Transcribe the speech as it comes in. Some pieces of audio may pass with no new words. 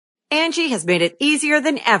Angie has made it easier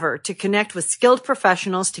than ever to connect with skilled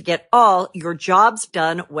professionals to get all your jobs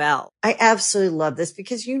done well. I absolutely love this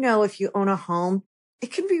because, if you own a home,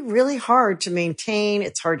 it can be really hard to maintain.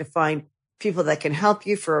 It's hard to find people that can help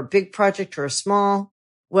you for a big project or a small.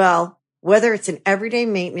 Well, whether it's in everyday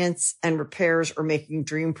maintenance and repairs or making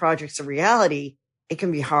dream projects a reality, it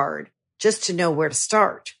can be hard just to know where to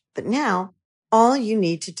start. But now, all you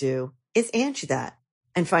need to do is Angie that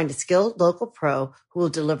and find a skilled local pro who will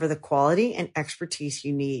deliver the quality and expertise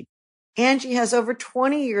you need. Angie has over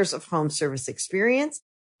 20 years of home service experience,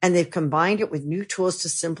 and they've combined it with new tools to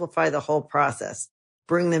simplify the whole process.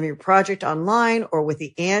 Bring them your project online or with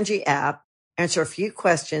the Angie app, answer a few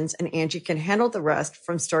questions, and Angie can handle the rest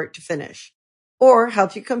from start to finish. Or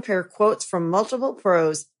help you compare quotes from multiple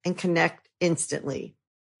pros and connect instantly,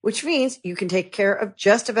 which means you can take care of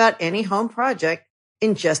just about any home project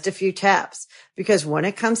in just a few taps. Because when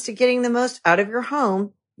it comes to getting the most out of your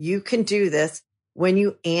home, you can do this when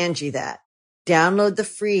you Angie that. Download the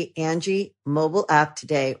free Angie mobile app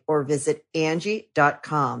today or visit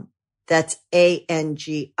Angie.com. That's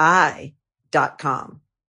ANGI.com.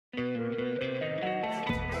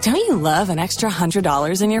 Don't you love an extra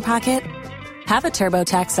 $100 in your pocket? Have a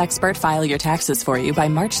TurboTax expert file your taxes for you by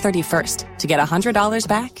March 31st to get $100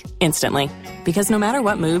 back instantly. Because no matter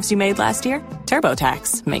what moves you made last year,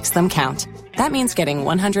 TurboTax makes them count. That means getting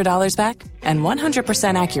 $100 back and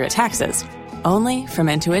 100% accurate taxes only from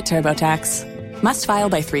Intuit TurboTax. Must file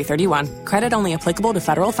by 3/31. Credit only applicable to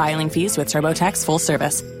federal filing fees with TurboTax full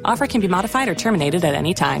service. Offer can be modified or terminated at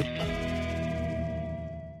any time.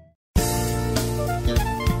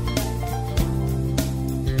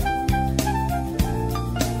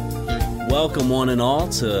 Welcome one and all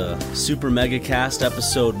to Super Mega Cast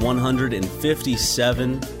episode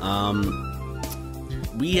 157.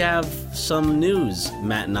 We have some news,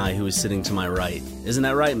 Matt and I, who is sitting to my right. Isn't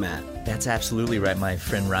that right, Matt? That's absolutely right, my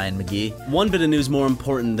friend Ryan McGee. One bit of news more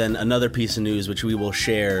important than another piece of news, which we will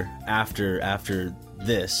share after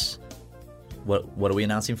this. What are we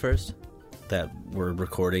announcing first? That we're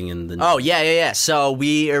recording in the... Oh, yeah. So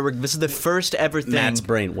this is the first ever thing... Matt's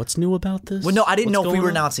brain. What's new about this? Well, no, I didn't know if we were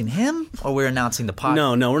announcing him or we were announcing the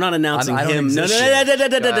podcast. No, we're not announcing him. No.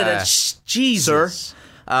 Jesus.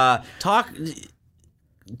 Sir. Talk...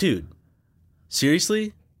 Dude.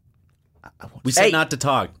 Seriously? We said not to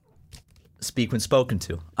talk. Speak when spoken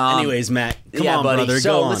to. Anyways, Matt, come on, buddy. brother,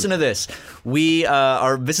 so go on. Listen to this. We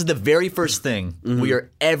this is the very first thing we are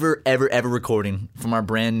ever recording from our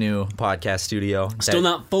brand new podcast studio. Still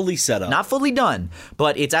not fully set up. Not fully done,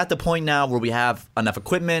 but it's at the point now where we have enough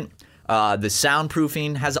equipment. The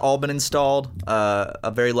soundproofing has all been installed.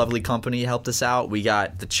 A very lovely company helped us out. We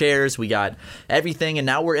got the chairs, we got everything, and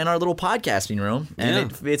now we're in our little podcasting room.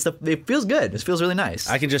 And it feels good. It feels really nice.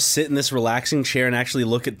 I can just sit in this relaxing chair and actually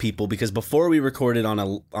look at people, because before we recorded on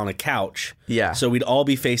a couch, so we'd all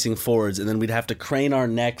be facing forwards, and then we'd have to crane our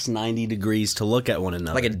necks 90 degrees to look at one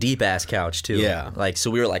another. Like a deep ass couch too. Yeah.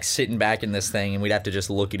 So we were sitting back in this thing, and we'd have to just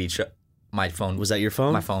look at each other. My phone was that your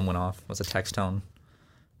phone? My phone went off. It was a text tone.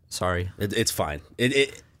 Sorry. It's fine.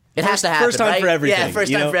 It has to happen. First time for everything. Yeah,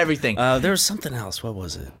 first time for everything. There was something else. What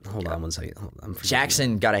was it? Hold on one second.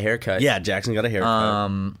 Jackson got a haircut. Yeah, Jackson got a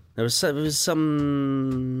haircut. It was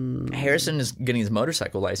some... Harrison is getting his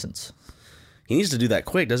motorcycle license. He needs to do that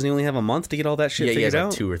quick. Doesn't he only have a month to get all that shit figured out? Yeah, he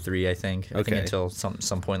has 2 or 3, I think. Okay. I think until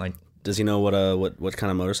some point, Does he know what kind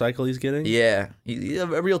of motorcycle he's getting? Yeah,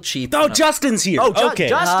 a real cheap. Oh, Justin's here. Oh, okay.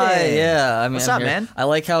 Justin. Hi, yeah. What's up, man? I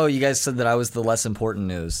like how you guys said that I was the less important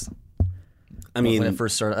news. When it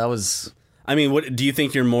first started, that was. What do you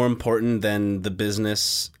think you're more important than the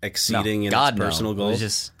business exceeding its personal goals? It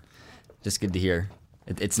was just good to hear.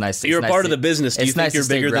 It's nice. You're a part of the business. Do you think you're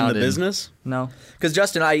bigger than the business? No, because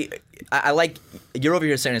Justin, I like you're over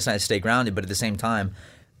here saying it's nice to stay grounded, but at the same time,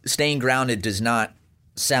 staying grounded does not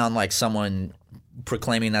sound like someone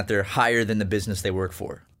proclaiming that they're higher than the business they work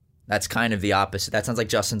for. That's kind of the opposite. That sounds like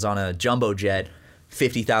Justin's on a jumbo jet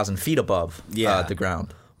 50,000 feet above the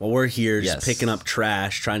ground. Well, we're here just picking up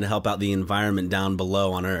trash, trying to help out the environment down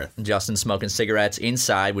below on Earth. Justin's smoking cigarettes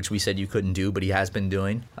inside, which we said you couldn't do, but he has been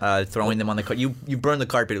doing. Throwing them on the carpet. You burned the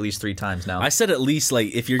carpet at least 3 times now. I said at least,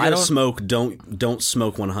 if you're going to smoke, don't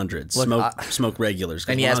smoke 100s. Smoke regulars.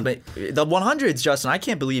 And he has, but the 100s, Justin, I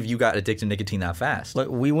can't believe you got addicted to nicotine that fast. Look,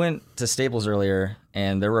 we went to Staples earlier,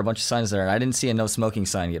 and there were a bunch of signs there, and I didn't see a no smoking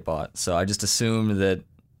sign get bought, so I just assumed that...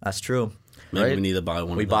 That's true. Maybe we need to buy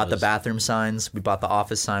one. We bought the bathroom signs. We bought the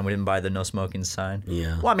office sign. We didn't buy the no smoking sign.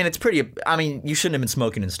 Yeah. Well, it's pretty. You shouldn't have been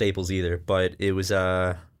smoking in Staples either. But it was,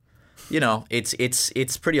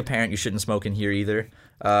 it's pretty apparent you shouldn't smoke in here either.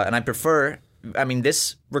 And I prefer I mean,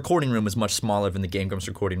 this recording room is much smaller than the Game Grumps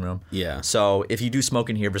recording room. Yeah. So if you do smoke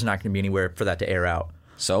in here, there's not going to be anywhere for that to air out.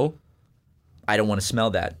 So? I don't want to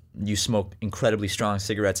smell that. You smoke incredibly strong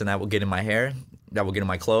cigarettes, and that will get in my hair. That will get in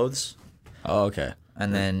my clothes. Oh, okay.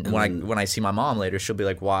 And then when I see my mom later, she'll be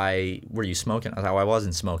like, "Why were you smoking?" I was like, "Oh, I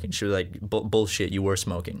wasn't smoking." She'll be like, "Bullshit, you were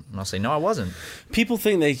smoking." And I'll say, "No, I wasn't." People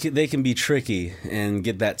think they can be tricky and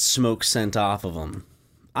get that smoke scent off of them.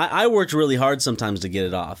 I worked really hard sometimes to get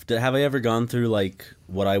it off. Have I ever gone through like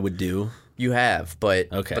what I would do? You have,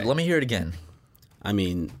 but okay. But let me hear it again. I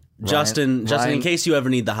mean, Justin, in case you ever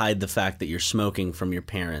need to hide the fact that you're smoking from your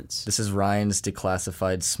parents. This is Ryan's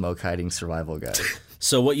declassified smoke hiding survival guide.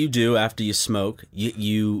 So what you do after you smoke,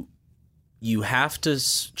 you have to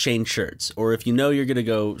change shirts, or if you know you're gonna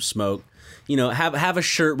go smoke, have a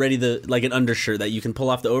shirt ready, like an undershirt that you can pull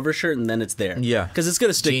off the overshirt and then it's there. Yeah, because it's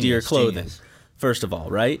gonna stick to your clothing. First of all,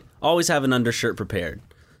 right? Always have an undershirt prepared.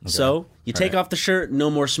 Okay. So you take off the shirt, no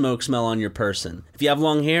more smoke smell on your person. If you have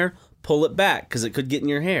long hair, pull it back because it could get in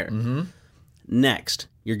your hair. Mm-hmm. Next,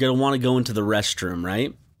 you're gonna want to go into the restroom,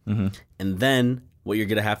 right? Mm-hmm. And then what you're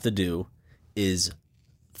gonna have to do is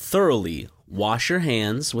thoroughly wash your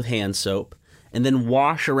hands with hand soap and then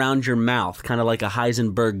wash around your mouth, kind of like a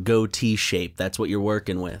Heisenberg goatee shape. That's what you're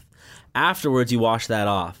working with. Afterwards, you wash that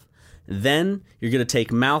off. Then you're going to take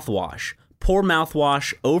mouthwash. Pour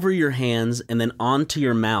mouthwash over your hands and then onto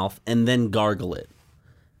your mouth and then gargle it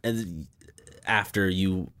after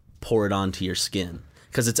you pour it onto your skin.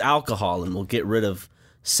 Because it's alcohol and will get rid of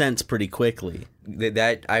scents pretty quickly.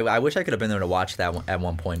 I wish I could have been there to watch that one, at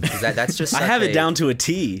one point, because that's just I have it down to a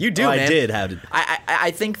T. You do, man. I did have it. I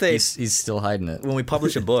think that he's still hiding it. When we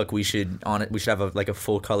publish a book, we should have a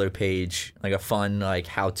full color page, like a fun like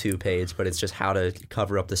how to page, but it's just how to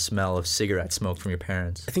cover up the smell of cigarette smoke from your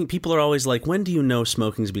parents. I think people are always like, when do you know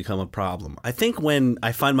smoking's become a problem? I think when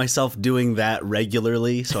I find myself doing that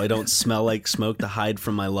regularly, so I don't smell like smoke to hide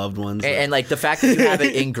from my loved ones. And like the fact that you have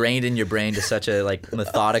it ingrained in your brain to such a like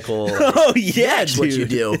methodical. Oh yeah, that's what you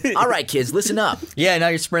do. All right, kids, listen up. Yeah, now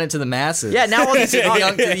you're spreading it to the masses. Yeah, now all these to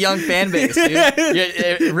the young fan base, dude.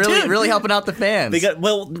 You're really helping out the fans.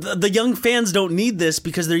 The young fans don't need this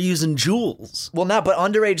because they're using Juuls. Well, now, but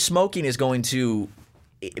underage smoking is going to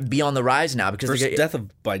be on the rise now because first death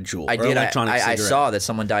by Juul. I saw that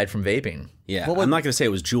someone died from vaping. Yeah, I'm not going to say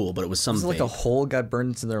it was Juul, but it was something. Was it like a hole got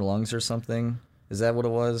burned into their lungs or something? Is that what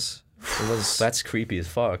it was? That's creepy as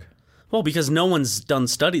fuck. Well, because no one's done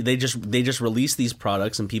study. They just released these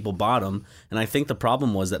products and people bought them. And I think the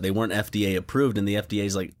problem was that they weren't FDA approved, and the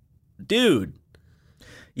FDA's like, dude.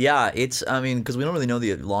 Yeah, because we don't really know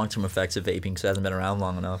the long-term effects of vaping because it hasn't been around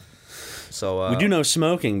long enough. So we do know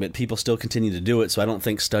smoking, but people still continue to do it. So I don't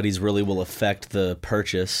think studies really will affect the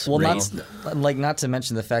purchase. Well, not to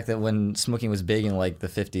mention the fact that when smoking was big in like the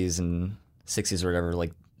 50s and 60s or whatever,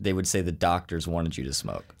 like they would say the doctors wanted you to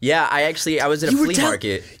smoke. Yeah, I was at a flea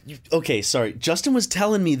market. Okay, sorry. Justin was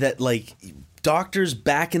telling me that like doctors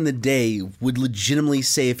back in the day would legitimately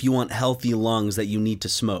say if you want healthy lungs that you need to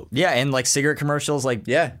smoke. Yeah, and like cigarette commercials, like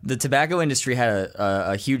the tobacco industry had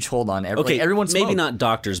a huge hold on everyone. Like, everyone smoked. Maybe not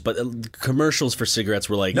doctors, but commercials for cigarettes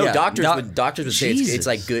were like doctors would say it's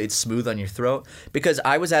like good, it's smooth on your throat. Because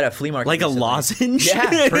I was at a flea market, like recently. A lozenge.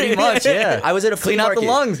 Yeah, pretty much. Yeah, I was at a flea market. Clean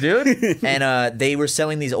out the lungs, dude. And they were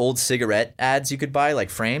selling these old cigarette ads you could buy,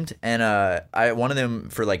 like framed. And one of them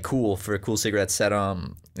for a cool cigarette said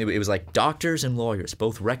it was like doctors and lawyers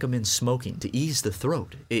both recommend smoking to ease the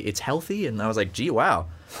throat. It's healthy, and I was like, gee, wow,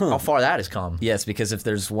 how far that has come. Yes, because if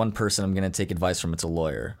there's one person I'm going to take advice from, it's a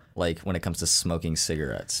lawyer. Like when it comes to smoking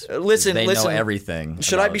cigarettes, they know everything.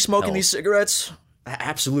 Should I be smoking these cigarettes?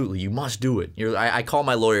 Absolutely, you must do it. I call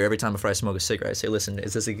my lawyer every time before I smoke a cigarette. I say, listen,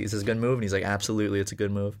 is this a good move? And he's like, absolutely, it's a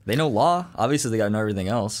good move. They know law. Obviously, they got to know everything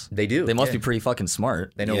else. They do. They must be pretty fucking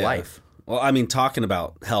smart. They know life. Well, I mean, talking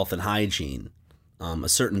about health and hygiene. A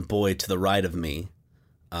certain boy to the right of me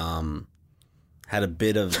had a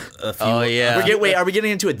bit of a few... Oh, yeah. Wait, are we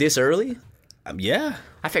getting into it this early? Yeah.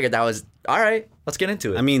 I figured that was... All right, let's get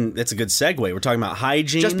into it. I mean, it's a good segue. We're talking about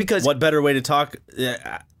hygiene. Just because... What better way to talk...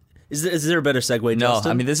 Is there a better segue, Justin?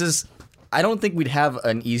 No, I mean, this is... I don't think we'd have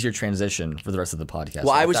an easier transition for the rest of the podcast.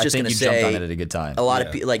 Well, I was just going to say... jumped on it at a good time. A lot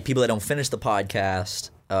of people that don't finish the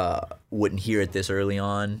podcast wouldn't hear it this early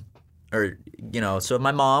on. Or, so if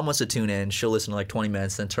my mom wants to tune in, she'll listen to like 20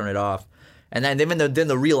 minutes, then turn it off. And then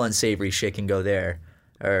the real unsavory shit can go there.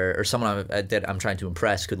 Or someone that I'm trying to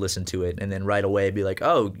impress could listen to it and then right away be like,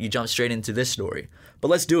 oh, you jumped straight into this story. But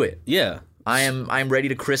let's do it. Yeah. I'm ready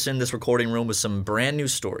to christen this recording room with some brand new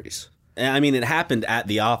stories. I mean, it happened at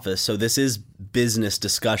the office, so this is business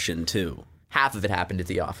discussion too. half of it happened at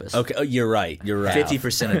the office. Okay, oh, you're right.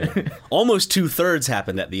 50% of it. Almost 2/3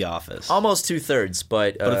 happened at the office. Almost 2/3,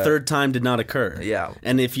 but a third time did not occur. Yeah.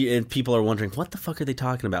 And if people are wondering, what the fuck are they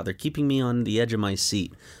talking about? They're keeping me on the edge of my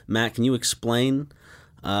seat. Matt, can you explain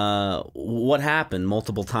what happened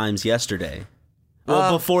multiple times yesterday?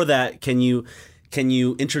 Well, before that, can you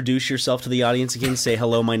introduce yourself to the audience again? Say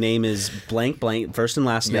hello. My name is blank blank. First and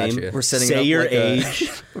last name. Gotcha. We're setting say up your like a-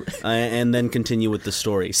 age, and then continue with the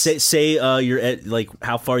story. Say your like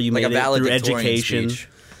how far you Like made a it through valedictorian education. speech.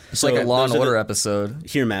 It's like a Law and those are Order the- episode.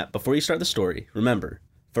 Here, Matt. Before you start the story, remember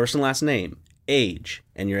first and last name, age,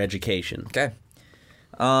 and your education. Okay.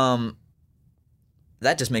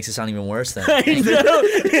 That just makes it sound even worse then. Hey,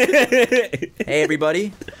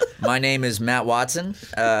 everybody. My name is Matt Watson.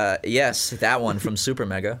 Yes, that one from Super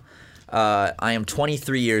Mega. I am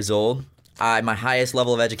 23 years old. My highest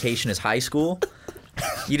level of education is high school.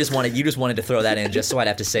 You just wanted to throw that in just so I'd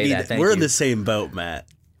have to say that. Thank We're you. in the same boat, Matt.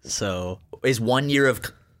 So Is 1 year of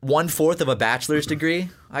 1/4 of a bachelor's degree,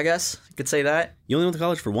 I guess. You could say that. you only went to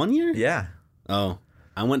college for 1 year? Yeah. Oh,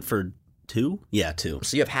 I went for 2. Yeah, 2.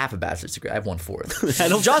 So you have half a bachelor's degree. I have 1/4. I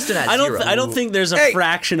don't. Justin has I don't. 0. I don't think there's a Hey!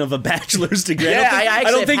 fraction of a bachelor's degree. Yeah, I I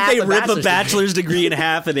actually don't think have they half a rip a bachelor's bachelor's degree in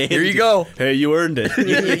half and Here you go. Hey, you earned it.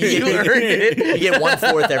 You earned it. You get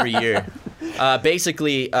 1/4 every year.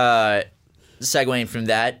 Basically, segueing from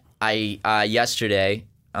that, I yesterday,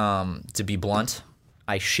 to be blunt,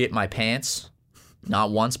 I shit my pants,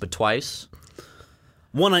 not once but twice.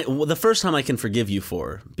 The first time I can forgive you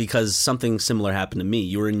for, because something similar happened to me.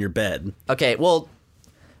 You were in your bed, Okay, well,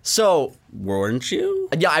 so weren't you?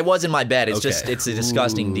 yeah, I was in my bed. It's Okay. just it's a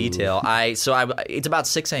disgusting detail. It's about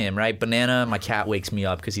 6 a.m. right? Banana, my cat wakes me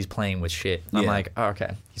up because he's playing with shit. I'm Yeah. like, oh,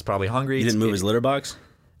 okay, he's probably hungry. You didn't move his litter box?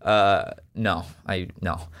 No.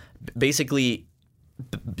 Basically,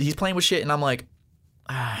 he's playing with shit, and I'm like,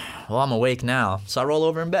 well, I'm awake now, so I roll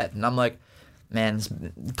over in bed, and I'm like, man, it's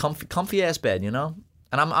comfy ass bed, you know.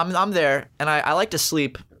 And I'm there, and I like to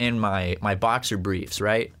sleep in my boxer briefs,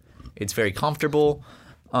 right? It's very comfortable.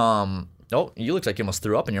 Oh, you look like you almost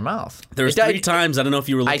threw up in your mouth. There was 3 times. I don't know if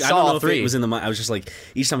you were. I I saw don't know all if 3. it was in the. I was just like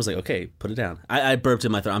each time I was like, okay, put it down. I burped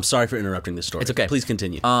in my throat. I'm sorry for interrupting this story. It's okay. Please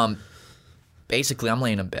continue. Basically, I'm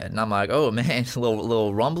laying in bed, and I'm like, oh man, a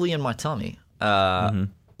little rumbly in my tummy.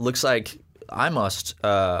 Looks like I must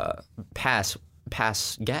pass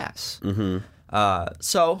gas. Mm-hmm.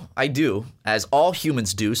 So I do, as all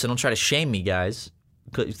humans do. So don't try to shame me, guys.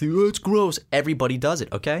 'Cause you think, oh, it's gross. Everybody does it.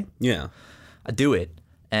 Okay, Yeah. I do it,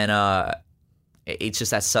 and it's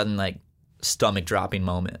just that sudden like stomach dropping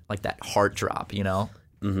moment, like that heart drop. You know,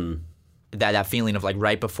 that feeling of like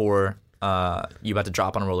right before you about to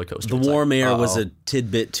drop on a roller coaster. The It's like, warm air was uh-oh. a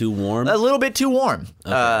tidbit too warm. A little bit too warm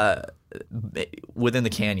within the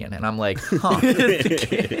canyon. And I'm like, huh.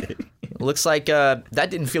 Looks like that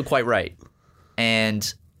didn't feel quite right.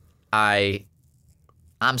 And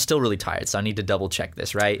I'm still really tired, so I need to double check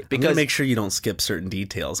this, right? I'm Because gonna make sure you don't skip certain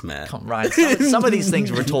details, Matt. Ryan, some of these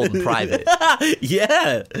things were told in private.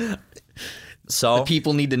 Yeah. So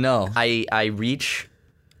People need to know. I reach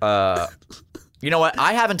you know what?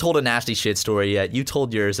 I haven't told a nasty shit story yet. You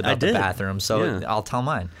told yours about the did. bathroom, so Yeah. I'll tell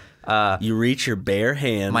mine. You reach your bare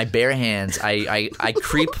hand. My bare hands, I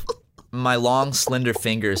creep my long, slender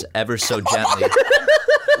fingers ever so gently.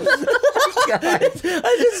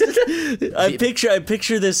 I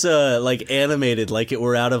picture this like animated, like it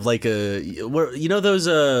were out of like you know those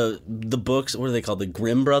the books, what are they called, the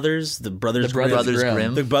Grimm brothers, the Brothers Grimm? Brothers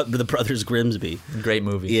Grimm. the Brothers Grimsby. Great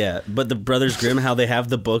movie. Yeah, but the Brothers Grimm, how they have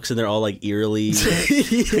the books and they're all like eerily.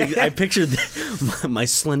 I pictured my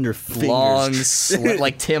slender fingers. Long,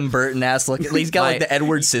 like Tim Burton ass looking. He's got like the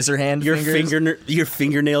Edward Scissorhand Your fingers. your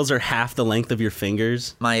fingernails are half the length of your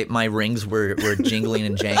fingers. My rings were jingling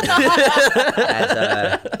and jangling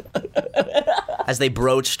as they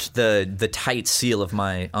broached the tight seal of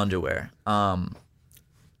my underwear.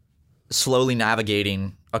 Slowly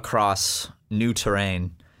navigating across new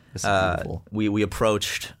terrain, beautiful. we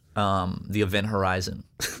approached the event horizon.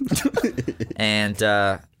 And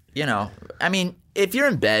you know, I mean, if you're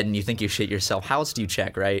in bed and you think you shit yourself, how else do you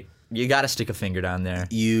check, right? You got to stick a finger down there.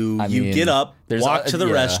 You mean, get up, there's walk to the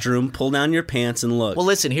yeah. restroom, pull down your pants, and look. Well,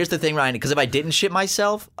 listen, here's the thing, Ryan, because if I didn't shit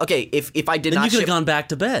myself, okay, if I did then not you could shit... have gone back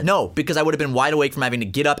to bed. No, because I would have been wide awake from having to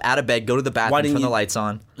get up out of bed, go to the Why bathroom, didn't turn the you- lights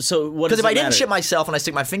on. So what? Because Does if I it didn't matter? shit myself and I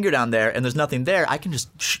stick my finger down there and there's nothing there, I can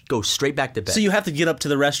just go straight back to bed. So you have to get up to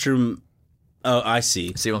the restroom. Oh, I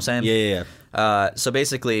see. See what I'm saying? Yeah. So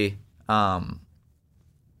basically, I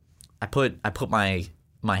put my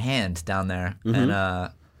hand down there, and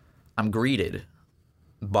I'm greeted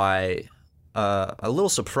by a little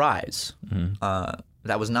surprise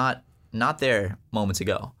that was not not there moments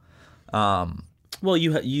ago. Well,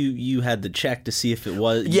 you had to check to see if it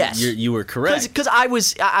was. Yes, you were correct. Because I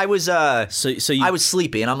was I was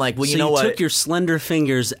sleepy, and I'm like, well, you know you what? took your slender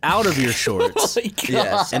fingers out of your shorts.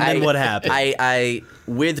 Yes, and then what happened? I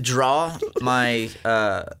withdraw my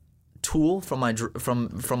tool from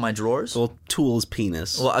my drawers. Well, tool's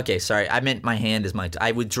penis. Well, okay, sorry, I meant my hand is my.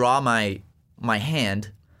 I withdraw my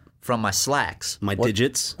hand from my slacks. My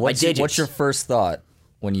digits. What's your first thought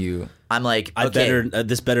when you? I'm like,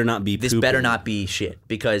 this better not be. This pooping. better not be shit,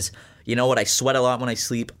 because you know what? I sweat a lot when I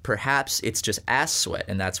sleep. Perhaps it's just ass sweat,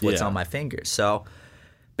 and that's what's on my fingers. So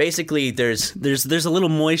basically, there's a little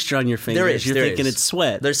moisture on your fingers. There is. You're thinking it's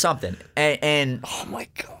sweat. There's something, and Oh my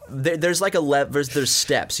god. there's like there's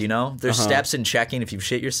steps, you know? There's steps in checking if you've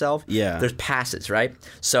shit yourself. Yeah. There's passes, right?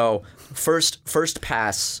 So first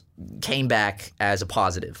pass came back as a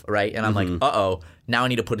positive, right? And I'm like, uh-oh, now I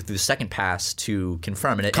need to put it through the second pass to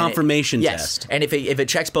confirm it. Confirmation yes. test. And if it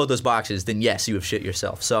checks both those boxes, then yes, you have shit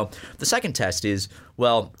yourself. So the second test is,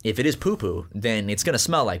 well, if it is poo-poo, then it's going to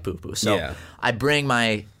smell like poo-poo. So I bring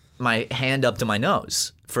my hand up to my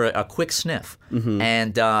nose for a quick sniff.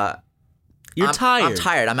 And You're tired. I'm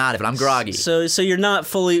tired. I'm out of it. I'm groggy. So you're not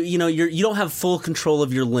fully. You don't have full control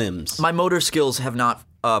of your limbs. My motor skills have not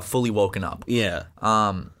fully woken up. Yeah.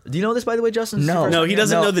 Do you know this, by the way, Justin? No, he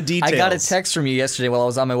doesn't know the details. I got a text from you yesterday while I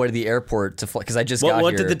was on my way to the airport to because I just got here.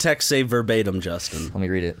 What did the text say verbatim, Justin? Let me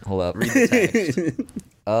read it. Hold up. Read the text.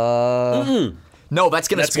 No, that's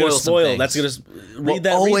gonna spoil some things. That's gonna read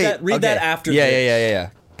that. Read that after. Yeah.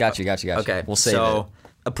 Got you. Okay, We'll save so it.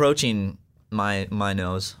 approaching my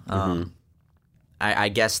nose, I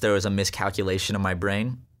guess there was a miscalculation of my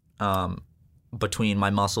brain between my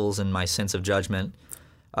muscles and my sense of judgment.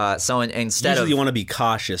 So instead Usually of you want to be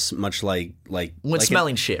cautious, much like when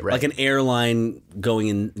smelling shit, right? Like an airline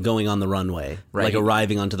going on the runway, Right. like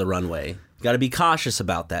arriving onto the runway. Got to be cautious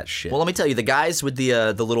about that shit. Well, let me tell you, the guys with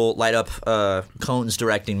the little light up cones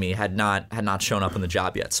directing me had not shown up on the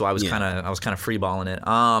job yet, so I was kind of freeballing it.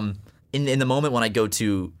 In the moment when I go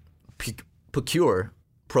to procure,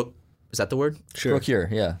 is that the word? Sure. Procure,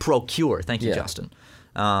 yeah. Procure. Thank you, Yeah. Justin.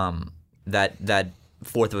 That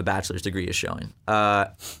fourth of a bachelor's degree is showing. I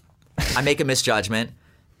make a misjudgment,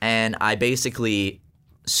 and I basically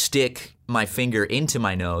stick my finger into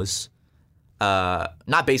my nose.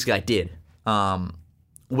 Not basically, I did.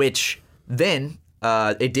 Which then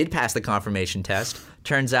it did pass the confirmation test.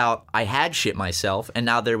 Turns out I had shit myself, and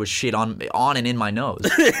now there was shit on and in my nose,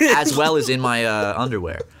 as well as in my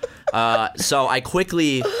underwear. So I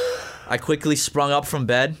quickly sprung up from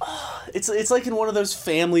bed. It's like in one of those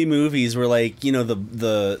family movies where, like,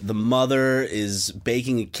 the mother is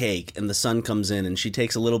baking a cake and the son comes in and she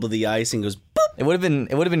takes a little bit of the ice and goes boop. It would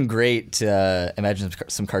have been great to imagine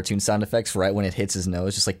some cartoon sound effects right when it hits his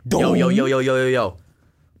nose, just like Yo.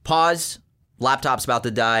 Pause. Laptop's about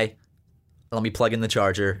to die. Let me plug in the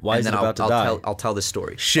charger. Why is it about to die? I'll tell this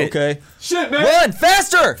story. Shit. Okay. Shit, man. Run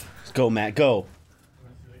faster. Go, Matt. Go.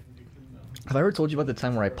 Have I ever told you about the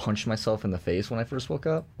time where I punched myself in the face when I first woke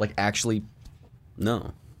up? Like actually.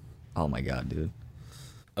 No. Oh my god, dude.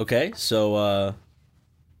 Okay, so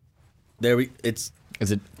Is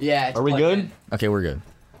it? Yeah. It's Are we plugged good? in. Okay, we're good.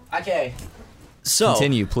 Okay. So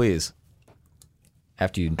Continue, please.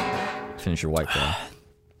 After you finish your white claw.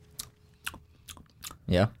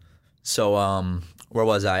 Yeah. So where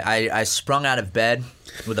was I? I sprung out of bed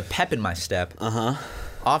with a pep in my step.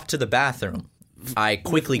 Off to the bathroom. I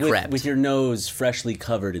quickly crept with your nose freshly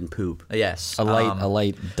covered in poop. Yes. A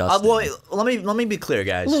light dust. Well, let me be clear,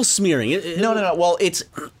 guys. A little smearing. No. Well, it's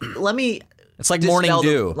let me. It's like morning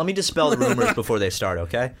dew. Let me dispel the rumors before they start.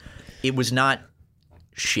 Okay, it was not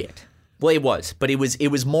shit. Well, it was, but it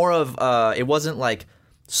was more of. It wasn't like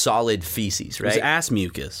solid feces, right? It was ass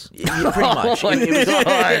mucus. Yeah, pretty much.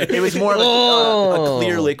 It was more like a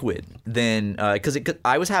clear liquid than because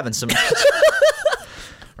I was having some.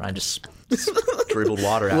 Ryan just dribbled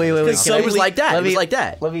water out. Wait. It was like that. It was like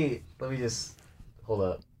that. Let me just hold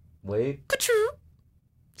up. Wait.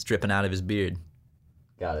 It's dripping out of his beard.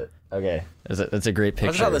 Got it. Okay. That's a great I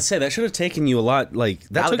was picture. about to say that should have taken you a lot. Like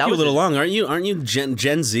that took that you a was little it. long, aren't you?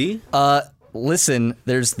 Gen Z? Listen,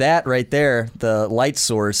 there's that right there, the light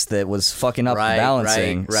source that was fucking up Right, the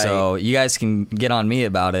balancing. right. So you guys can get on me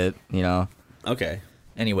about it, you know. Okay.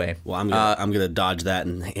 Anyway, Well, I'm gonna dodge that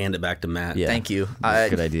and hand it back to Matt. Yeah. thank you.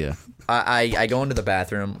 Good idea. I go into the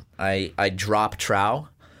bathroom. I drop trow,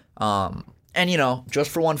 and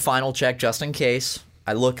just for one final check, just in case,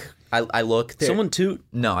 I look. There. Someone toot.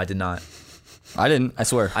 No, I did not. I didn't. I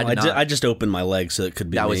swear. I just opened my leg so it could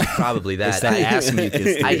be That me. was probably that. It's that ass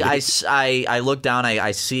mucus. I look down.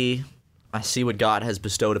 I see I see what God has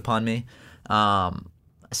bestowed upon me. I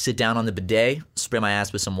sit down on the bidet, spray my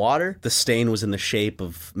ass with some water. The stain was in the shape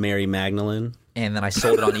of Mary Magdalene. And then I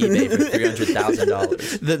sold it on eBay for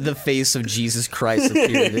 $300,000. The face of Jesus Christ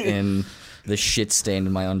appeared in the shit stain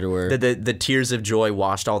in my underwear. The tears of joy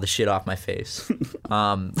washed all the shit off my face.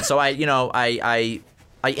 So I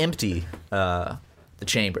empty the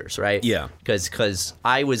chambers, right? Yeah. Because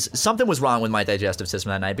something was wrong with my digestive system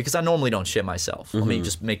that night because I normally don't shit myself. Let me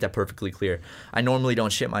just make that perfectly clear. I normally don't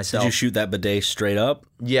shit myself. Did you shoot that bidet straight up?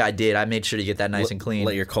 Yeah, I did. I made sure to get that nice and clean.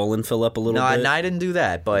 Let your colon fill up a little bit? No, I didn't do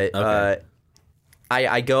that. But Okay.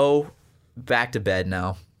 I go back to bed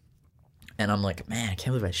now. And I'm like, man, I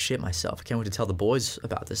can't believe I shit myself. I can't wait to tell the boys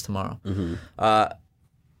about this tomorrow.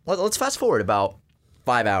 Let's fast forward about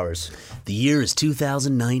 5 hours. The year is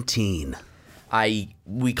 2019.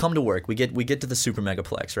 We come to work. We get to the super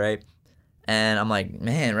megaplex, right? And I'm like,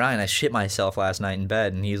 man, Ryan, I shit myself last night in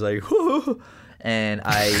bed. And he's like, whoo. And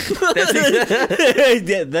That's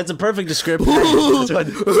a perfect description. That's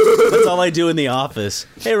all I do in the office.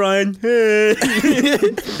 Hey, Ryan. Hey.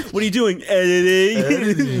 What are you doing?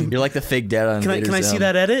 Editing. You're like the fake dad on Can I see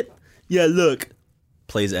that edit? Yeah, look.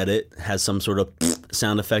 Plays edit, has some sort of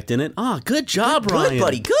sound effect in it. Ah, good job, Ryan. Good,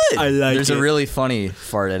 buddy, good. I like There's it. a really funny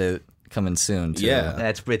fart edit coming soon, too. Yeah.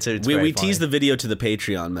 it's we very tease funny. the video to the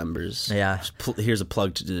Patreon members. Yeah. Here's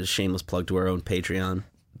a shameless plug to our own Patreon.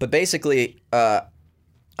 But basically,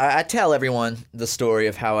 I tell everyone the story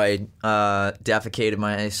of how I defecated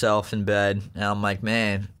myself in bed, and I'm like,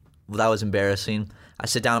 man, well, that was embarrassing. I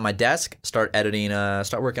sit down at my desk, start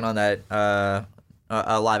working on that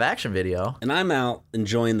a live action video. And I'm out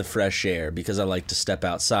enjoying the fresh air because I like to step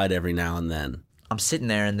outside every now and then. I'm sitting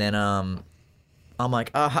there, and then I'm like,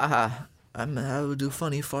 I will do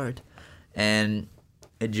funny fart, and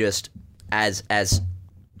it just as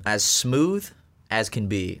smooth as can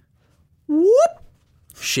be. Whoop!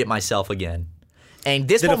 Shit myself again. And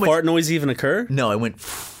this Did one a fart noise even occur? No, it went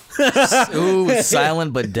Ooh,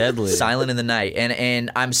 silent but deadly. silent in the night.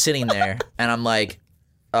 And I'm sitting there, and I'm like,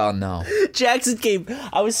 oh no. Jackson came.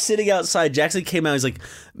 I was sitting outside. Jackson came out. He's like,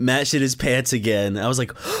 Matt shit his pants again. I was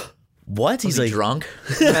like, what? He's He's like, drunk.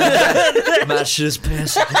 Matt shit his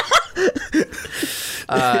pants.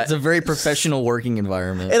 It's a very professional working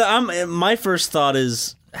environment. and my first thought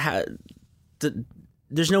is,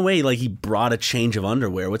 there's no way like he brought a change of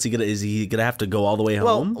underwear. What's he gonna? Is he gonna have to go all the way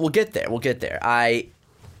Well, home? we'll get there. I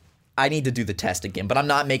need to do the test again, but I'm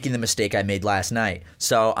not making the mistake I made last night.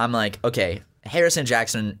 So I'm like, okay, Harris and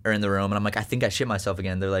Jackson are in the room, and I'm like, I think I shit myself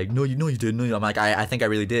again. They're like, no, you didn't. No, I'm like, I think I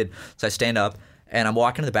really did. So I stand up, and I'm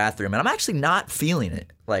walking to the bathroom, and I'm actually not feeling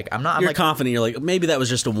it. Like, I'm not. I'm You're like, confident. You're like, maybe that was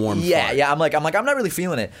just a warm. yeah, fart. yeah. I'm like, I'm not really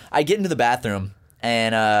feeling it. I get into the bathroom,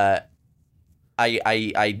 and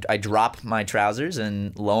I drop my trousers,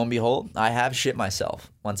 and lo and behold, I have shit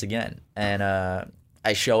myself once again. And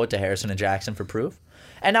I show it to Harrison and Jackson for proof.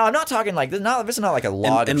 And now I'm not talking like this. This is not like a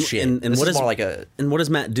log of shit. And this what is more like a. And what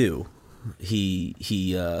does Matt do? He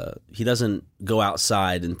doesn't go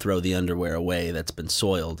outside and throw the underwear away that's been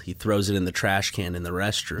soiled. He throws it in the trash can in the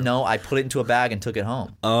restroom. No, I put it into a bag and took it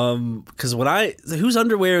home. Because whose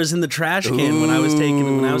underwear is in the trash can when I was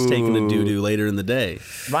taking a doo doo later in the day?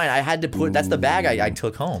 Ryan, I had to put. That's the bag I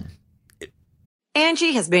took home.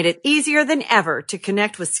 Angie has made it easier than ever to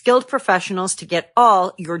connect with skilled professionals to get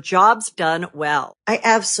all your jobs done well. I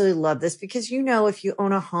absolutely love this because, if you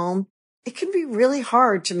own a home, it can be really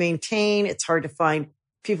hard to maintain. It's hard to find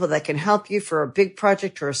people that can help you for a big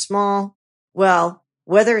project or a small. Well,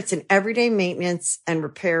 whether it's in everyday maintenance and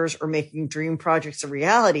repairs or making dream projects a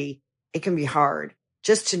reality, it can be hard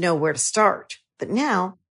just to know where to start. But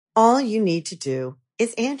now all you need to do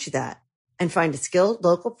is Angie that and find a skilled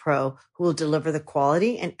local pro who will deliver the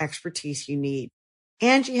quality and expertise you need.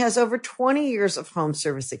 Angie has over 20 years of home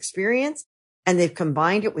service experience, and they've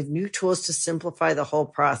combined it with new tools to simplify the whole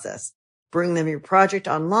process. Bring them your project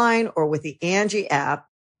online or with the Angie app,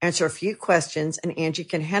 answer a few questions, and Angie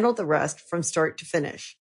can handle the rest from start to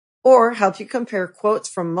finish. Or help you compare quotes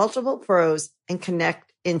from multiple pros and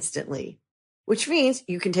connect instantly, which means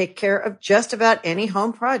you can take care of just about any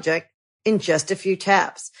home project in just a few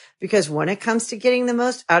taps. Because when it comes to getting the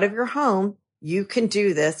most out of your home, you can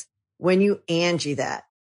do this when you Angie that.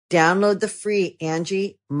 Download the free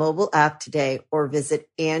Angie mobile app today or visit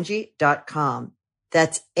Angie.com.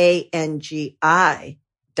 That's ANGI.com.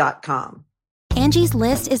 Angie's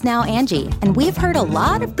List is now Angie, and we've heard a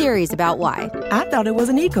lot of theories about why. I thought it was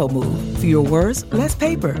an eco move. Fewer words, less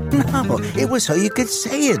paper. No, it was so you could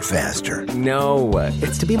say it faster. No,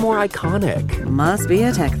 it's to be more iconic. Must be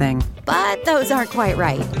a tech thing. But those aren't quite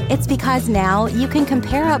right. It's because now you can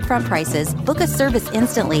compare upfront prices, book a service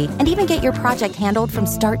instantly, and even get your project handled from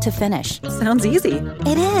start to finish. Sounds easy.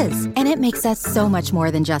 It is, and it makes us so much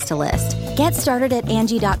more than just a list. Get started at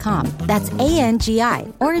Angie.com. That's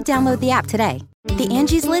ANGI, or download the app today. The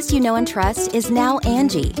Angie's List you know and trust is now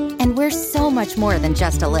Angie, and we're so much more than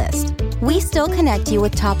just a list. We still connect you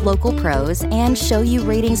with top local pros and show you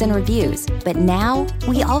ratings and reviews, but now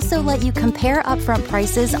we also let you compare upfront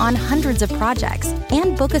prices on hundreds of projects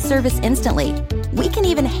and book a service instantly. We can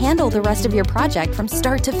even handle the rest of your project from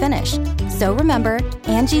start to finish. So remember,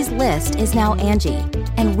 Angie's List is now Angie,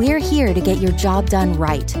 and we're here to get your job done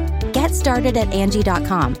right. Get started at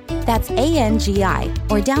Angie.com. That's ANGI,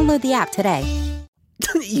 or download the app today.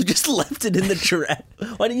 You just left it in the trash.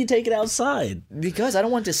 Why didn't you take it outside? Because I don't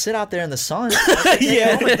want it to sit out there in the sun.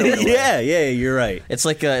 yeah, you're right. It's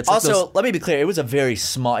like it's also, like let me be clear. It was a very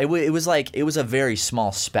small. It was a very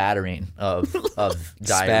small spattering of diarrhea.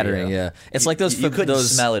 spattering. Yeah, it's like those you couldn't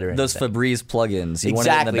smell it or those anything. Febreze plugins. You Exactly. want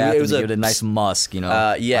it in the bathroom, It was you give it a nice musk. You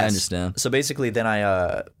know. Yes. I understand. So basically, then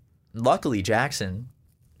I luckily Jackson,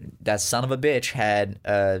 that son of a bitch, had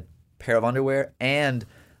a pair of underwear and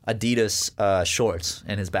Adidas shorts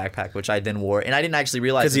in his backpack, which I then wore, and I didn't actually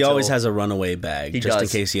realize Because he always has a runaway bag, just in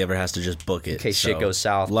does. case he ever has to just book it. in case shit goes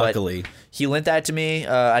south. Luckily. But he lent that to me.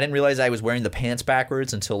 I didn't realize I was wearing the pants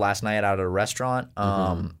backwards until last night out at a restaurant.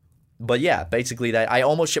 But yeah, basically that I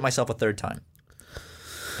almost shit myself a third time.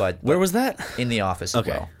 But Where was that? In the office Okay.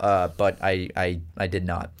 as well. But I did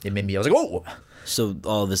not. It made me. I was like, oh. So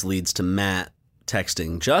all this leads to Matt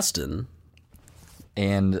texting Justin.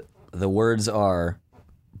 And the words are,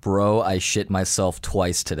 "Bro, I shit myself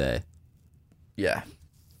twice today." Yeah.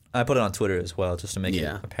 I put it on Twitter as well, just to make it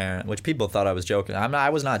apparent, which people thought I was joking. I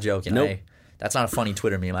was not joking. Nope. That's not a funny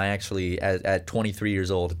Twitter meme. I actually, at 23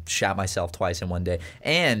 years old, shat myself twice in one day.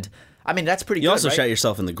 And, I mean, that's pretty You good, also right? shot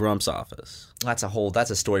yourself in the Grump's office. That's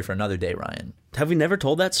a story for another day, Ryan. Have we never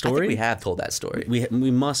told that I story? think we have told that story.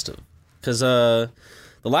 We must have. Because the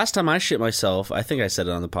last time I shit myself, I think I said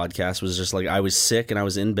it on the podcast, was just like I was sick and I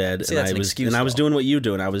was in bed See, and that's I an was excuse, I was though. doing what you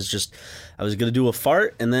do, and I was gonna do a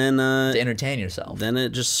fart, and then To entertain yourself. then it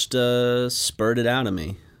just spurted out of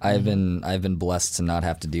me. I've been blessed to not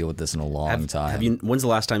have to deal with this in a long time. Have you? When's the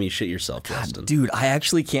last time you shit yourself, Justin? Dude, I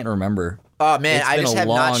actually can't remember. Oh, man, It's I been just a have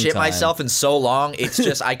not long shit time. myself in so long. It's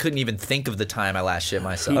just I couldn't even think of the time I last shit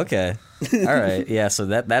myself. Okay, all right, yeah. So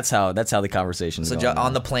that's how the conversation's So going.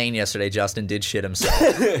 on the plane yesterday, Justin did shit himself.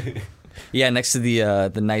 Yeah, next to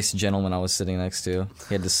the nice gentleman I was sitting next to.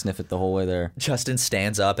 He had to sniff it the whole way there. Justin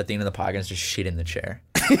stands up at the end of the podcast and just shit in the chair.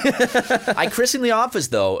 I christened the office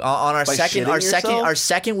though on our By second shitting yourself?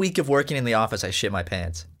 second week of working in the office. I shit my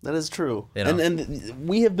pants. That is true. You know? And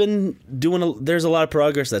we have been doing there's a lot of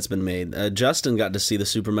progress that's been made. Justin got to see the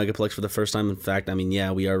Super Megaplex for the first time. In fact, I mean,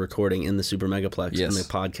 yeah, we are recording in the Super Megaplex in the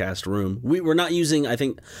podcast room. We're not using, I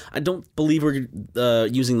don't believe we're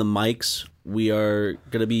using the mics we are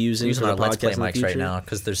going to be using We're using for our the Let's Play podcast in the mics right future. now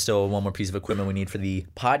because there's still one more piece of equipment we need for the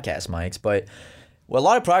podcast mics. But a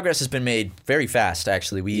lot of progress has been made very fast,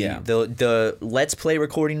 actually. The Let's Play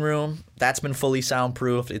recording room, that's been fully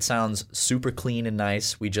soundproofed. It sounds super clean and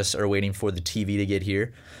nice. We just are waiting for the TV to get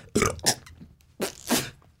here.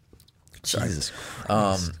 Jesus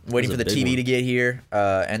Christ. Waiting for the That was a big TV one. to get here.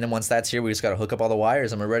 And then once that's here, we just got to hook up all the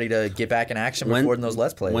wires and we're ready to get back in action recording those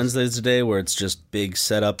Let's Plays. Wednesday's the day where it's just big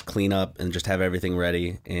setup, clean up, and just have everything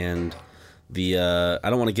ready. And I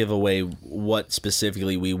don't want to give away what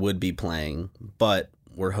specifically we would be playing, but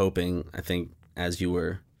we're hoping, I think, as you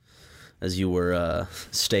were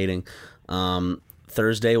stating,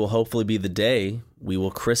 Thursday will hopefully be the day we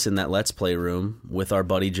will christen that Let's Play room with our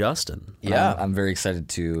buddy Justin. Yeah. I'm very excited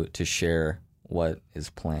to share what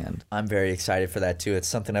is planned. I'm very excited for that too. It's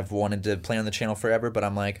something I've wanted to play on the channel forever, but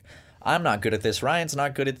I'm like, I'm not good at this. Ryan's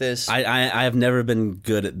not good at this. I have never been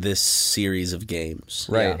good at this series of games.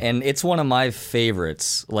 Right, Yeah. and it's one of my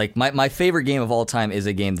favorites. Like, my favorite game of all time is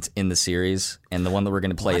a game that's in the series, and the one that we're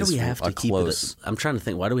going to play Why do is we have to a keep close. it? I'm trying to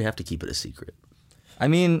think. Why do we have to keep it a secret? I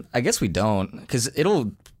mean, I guess we don't, because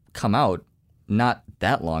it'll come out not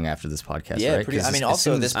that long after this podcast, Yeah, right? pretty- 'Cause I mean, as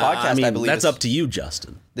also soon this as- podcast, I believe that's is- up to you,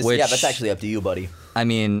 Justin. yeah, which- that's actually up to you, buddy. I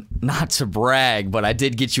mean, not to brag, but I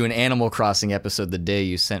did get you an Animal Crossing episode the day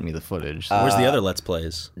you sent me the footage. So- Where's the other Let's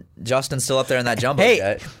Plays? Justin's still up there in that jumbo Hey.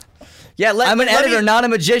 jet. Yeah, I'm an editor, not a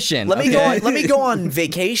magician. Let me go on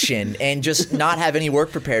vacation and just not have any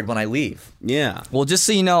work prepared when I leave. Yeah. Well, just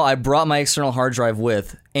so you know, I brought my external hard drive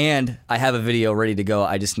with, and I have a video ready to go.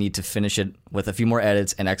 I just need to finish it with a few more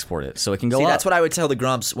edits and export it so it can go up. That's what I would tell the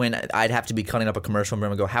Grumps when I'd have to be cutting up a commercial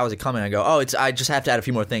and go, how is it coming? I go, I just have to add a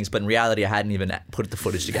few more things. But in reality, I hadn't even put the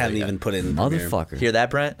footage together. Hadn't even put in Motherfucker. Hear that,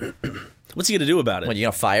 Brent? What's he gonna do about it? What, you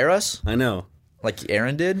gonna fire us? I know. Like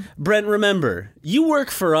Aaron did? Brent, remember, you work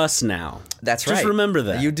for us now. That's right. Just remember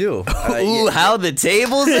that. You do. Ooh, how the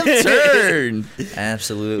tables have turned.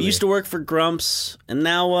 Absolutely. You used to work for Grumps, and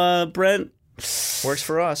now Brent works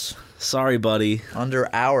for us. Sorry, buddy.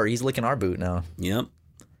 He's licking our boot now. Yep.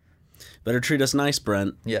 Better treat us nice,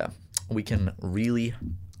 Brent. Yeah. We can really...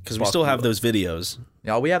 Because we still have those videos.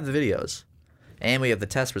 Yeah, we have the videos. And we have the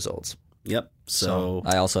test results. Yep. So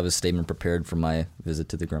I also have a statement prepared for my visit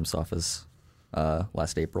to the Grumps office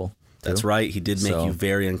last April. That's right. He did make So- you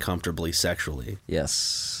very uncomfortably sexually. Yes.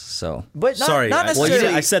 So But not, Sorry, not I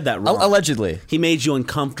necessarily... said that wrong. allegedly, He made you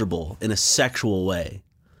uncomfortable in a sexual way.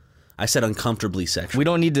 I said uncomfortably sexual. we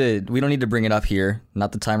don't need to bring it up here.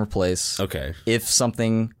 Not the time or place. Okay. If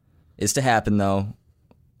something is to happen, though,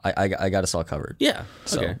 I got us all covered. Yeah.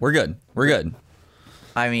 So Okay. we're good. We're good.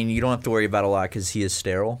 I mean, you don't have to worry about a lot because he is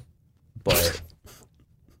sterile. But,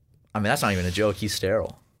 I mean, that's not even a joke. He's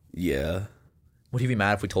sterile. Yeah. Would he be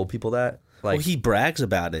mad if we told people that? Like, Well, he brags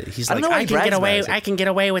about it. He's I don't like, know why I he can brags get away. about it. I can get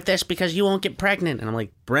away with this because you won't get pregnant. And I'm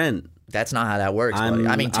like, Brent, that's not how that works, buddy.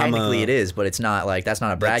 I mean, technically it is, but it's not like that's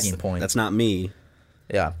not a bragging point. That's not me.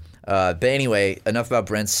 Yeah. But anyway, enough about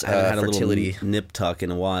Brent's I haven't had fertility. a little nip tuck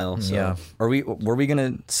in a while. So. Yeah. Were we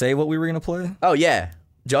gonna say what we were gonna play? Oh yeah,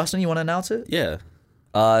 Justin, you want to announce it? Yeah.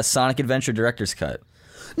 Sonic Adventure Director's Cut.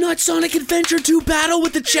 Not Sonic Adventure 2 Battle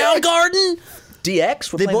with the Chow Garden?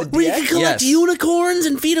 DX. We're playing the Where you DX. can collect Yes. unicorns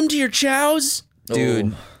and feed them to your chows?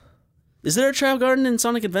 Dude. Is there a Chow Garden in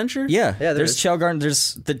Sonic Adventure? Yeah, there there's is. Chow Garden.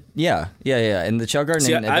 There's the and the Chow Garden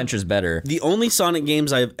See, in Adventure's better. The only Sonic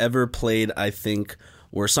games I've ever played, I think,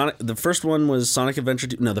 were Sonic. The first one was Sonic Adventure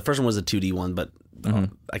 2. No, the first one was a 2D one, but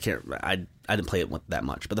I can't. I didn't play it that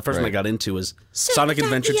much. But the first one I got into was Sonic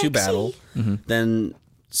Adventure 2 Battle. Then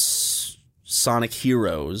Sonic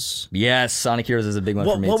Heroes. Yes, Sonic Heroes is a big one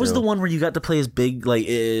for me What was too. the one where you got to play as big, like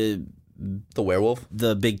The werewolf.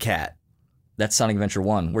 the big cat? That's Sonic Adventure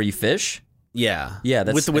 1, where you fish. Yeah, Yeah,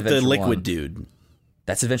 that's with the Adventure liquid 1. Dude.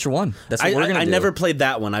 That's Adventure 1. That's what we're gonna I do. never played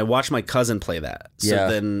that one. I watched my cousin play that. So Yeah.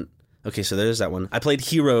 then, okay, so there's that one. I played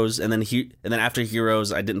Heroes, and then after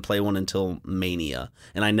Heroes, I didn't play one until Mania,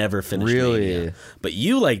 and I never finished Really? Mania. But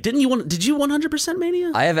you did you 100%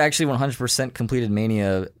 Mania? I have actually 100% completed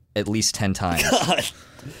Mania at least 10 times.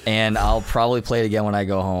 And I'll probably play it again when I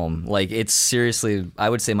go home. Like, it's seriously, I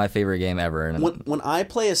would say my favorite game ever. And when I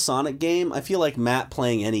play a Sonic game, I feel like Matt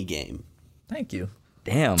playing any game. Thank you.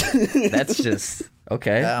 damn, that's just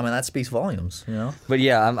okay. I mean, that speaks volumes. You know. But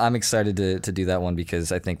yeah, I'm excited to do that one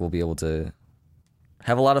because I think we'll be able to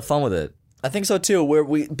have a lot of fun with it. I think so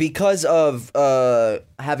too. Because of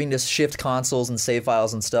having to shift consoles and save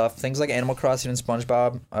files and stuff, things like Animal Crossing and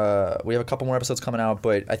SpongeBob. We have a couple more episodes coming out,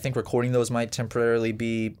 but I think recording those might temporarily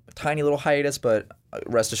be a tiny little hiatus. But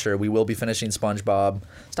rest assured, we will be finishing SpongeBob.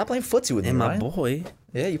 Stop playing footsie with me, And my Ryan. boy,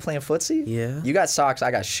 Yeah, you playing footsie? Yeah. You got socks. I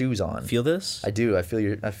got shoes on. feel this? I do. I feel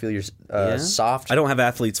your. Yeah? Soft. I don't have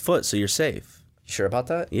athlete's foot, so you're safe. You sure about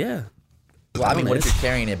that? Yeah. Well, I mean, what if you're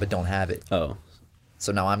carrying it but don't have it? Oh,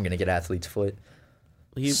 So now I'm gonna get athlete's foot.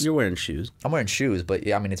 you're wearing shoes. I'm wearing shoes, but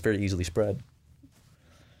yeah, I mean, it's very easily spread.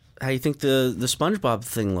 How you think the SpongeBob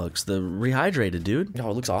thing looks? The rehydrated dude. No,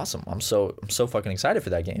 it looks awesome. I'm so fucking excited for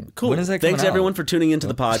that game. Cool. When is that Thanks coming out? everyone for tuning into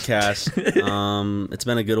the podcast. It's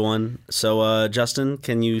been a good one. So, Justin,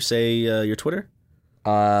 can you say your Twitter?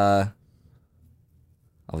 I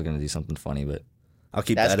was gonna do something funny, but I'll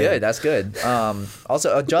keep That's that good. in. That's good.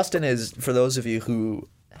 Also, Justin is, for those of you who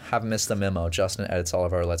have missed the memo, Justin edits all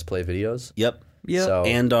of our Let's Play videos. Yep. Yeah. So,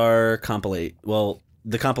 And our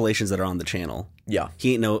the compilations that are on the channel. yeah.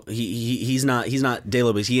 He ain't he's not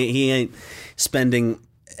Dailobus. He ain't spending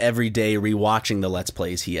every day rewatching the Let's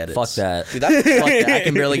Plays he edits. fuck that. Dude, that, Fuck that. I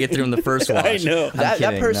can barely get through in the first watch. I know. I'm that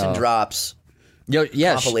kidding, person no. drops Yo,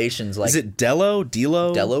 yeah, compilations like Is it Delo?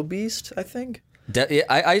 Delo Beast, I think.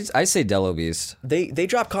 I say Delo Beast. They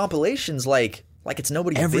drop compilations like it's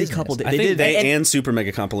nobody's Every business. couple days. I They think did- they and Super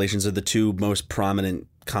Mega compilations are the two most prominent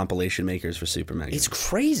compilation makers for Super Mega. It's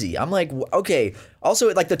crazy. I'm like, okay.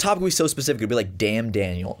 Also, like the topic was so specific. It'd be like, "Damn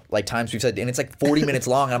Daniel," like times we've said, and it's like 40 minutes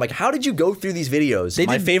long. And I'm like, how did you go through these videos?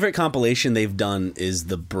 My favorite compilation they've done is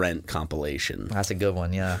the Brent compilation. That's a good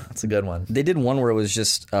one. Yeah, that's a good one. They did one where it was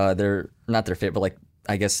just they're not their favorite, but like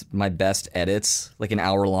I guess, my best edits, like an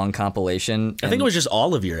hour-long compilation. I think it was just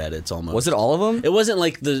all of your edits almost. Was it all of them? It wasn't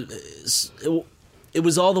like it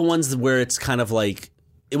was all the ones where it's kind of like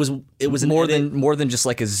it was more than just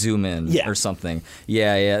like a zoom in or something.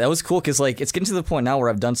 Yeah, that was cool because like it's getting to the point now where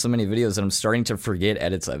I've done so many videos that I'm starting to forget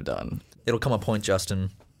edits I've done. It'll come a point,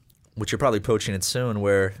 Justin, which you're probably approaching it soon,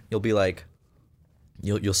 where you'll be like,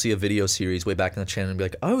 you'll see a video series way back in the channel and be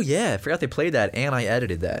like, oh yeah, I forgot they played that and I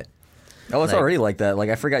edited that. Oh, it's already like that. Like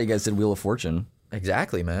I forgot you guys did Wheel of Fortune.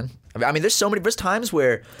 Exactly, man. I mean, there's times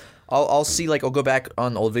where I'll see, like, I'll go back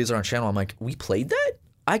on old videos on our channel. I'm like, we played that?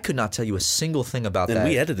 I could not tell you a single thing about that. And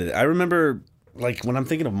we edited it. I remember, like, when I'm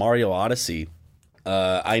thinking of Mario Odyssey,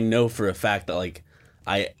 I know for a fact that, like,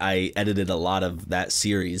 I edited a lot of that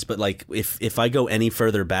series. But, like, if I go any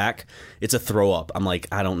further back, it's a throw up. I'm like,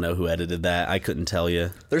 I don't know who edited that. I couldn't tell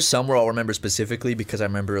you. There's some where I'll remember specifically because I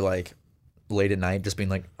remember, like, late at night just being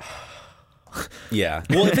like... Yeah.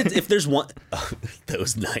 Well, if there's one...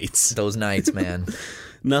 those nights, man.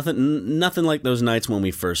 Nothing like those nights when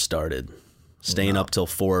we first started. Staying up till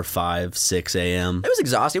 4, 5, 6 a.m. It was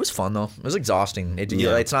exhausting. It was fun, though. It was exhausting.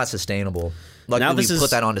 It's not sustainable. Luckily, we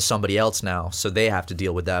put that onto somebody else now, so they have to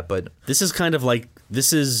deal with that. But this is kind of like...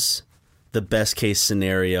 This is the best case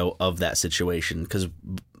scenario of that situation. Because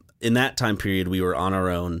in that time period, we were on our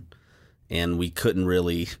own, and we couldn't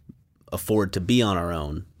really afford to be on our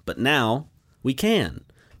own. But now... we can,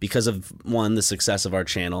 because of, one, the success of our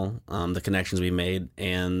channel, the connections we made,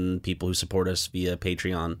 and people who support us via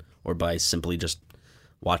Patreon or by simply just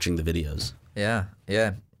watching the videos. Yeah.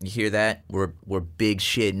 You hear that? We're big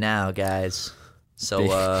shit now, guys.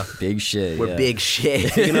 So big shit. We're big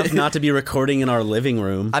shit. Big enough not to be recording in our living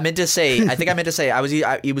room. I meant to say it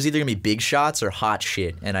was either gonna be big shots or hot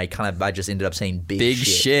shit, and I just ended up saying big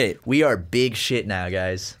shit. We are big shit now,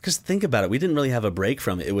 guys. Because think about it, we didn't really have a break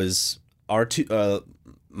from it. It was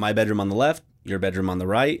my bedroom on the left, your bedroom on the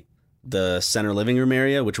right, the center living room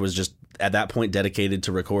area, which was just at that point dedicated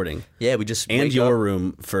to recording. Yeah, we just and your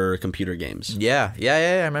room for computer games. Yeah.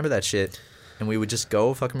 I remember that shit. And we would just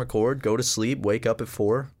go fucking record, go to sleep, wake up at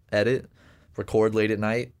 4, edit, record late at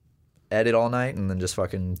night, edit all night, and then just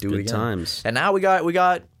fucking do it again. Good times. And now we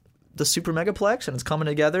got the Super Megaplex, and it's coming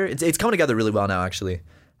together. It's coming together really well now, actually.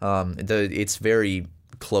 It's very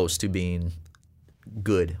close to being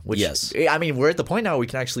good. Which, yes. I mean, we're at the point now where we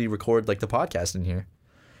can actually record like the podcast in here.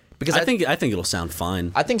 Because I think it'll sound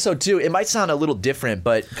fine. I think so too. It might sound a little different,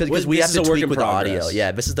 but because we have to tweak with the audio.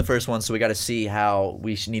 Yeah, this is the first one, so we got to see how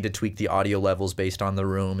we need to tweak the audio levels based on the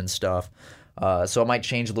room and stuff. So it might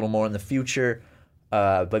change a little more in the future.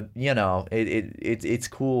 But you know, it's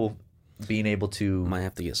cool being able to. Might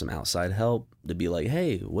have to get some outside help to be like,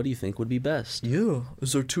 hey, what do you think would be best? Yeah,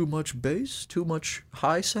 is there too much bass? Too much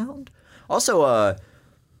high sound? Also,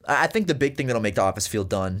 I think the big thing that'll make The Office feel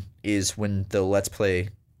done is when the Let's Play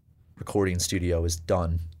recording studio is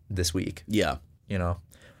done this week. Yeah. You know.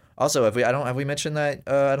 Also, have we mentioned that?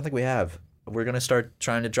 I don't think we have. We're gonna start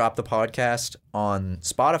trying to drop the podcast on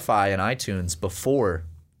Spotify and iTunes before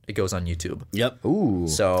it goes on YouTube. Yep. Ooh.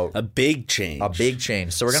 So a big change.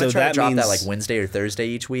 So we're gonna try to drop that like Wednesday or Thursday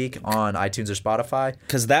each week on iTunes or Spotify.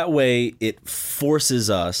 Because that way it forces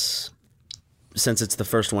us, since it's the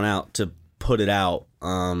first one out, to put it out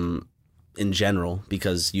in general.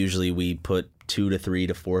 Because usually we put 2 to 3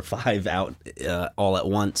 to 4 or 5 out all at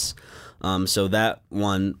once. So that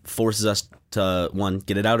one forces us to, one,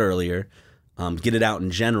 get it out earlier, get it out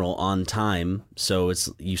in general on time, so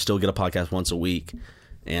you still get a podcast once a week.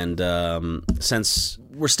 And since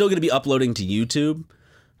we're still going to be uploading to YouTube,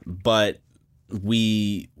 but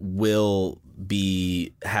we will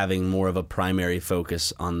be having more of a primary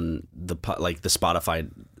focus on the Spotify's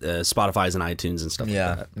and iTunes and stuff like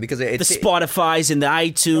that. Because the Spotify's and the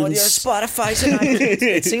iTunes. Oh, yeah, Spotify's and iTunes.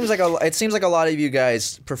 It seems like a lot of you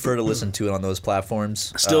guys prefer to listen to it on those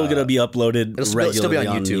platforms. Still going to be uploaded regularly. It'll still be on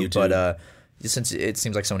YouTube. But since it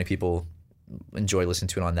seems like so many people enjoy listening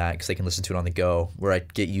to it on that because they can listen to it on the go, where I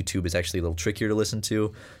get YouTube is actually a little trickier to listen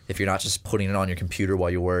to if you're not just putting it on your computer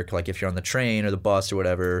while you work, like if you're on the train or the bus or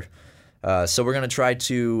whatever. So we're going to try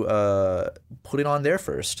to put it on there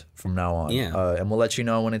first from now on. Yeah. And we'll let you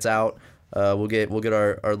know when it's out. We'll get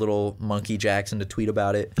our little monkey Jackson to tweet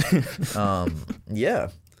about it. Yeah.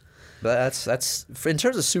 But that's in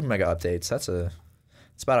terms of Super Mega updates, that's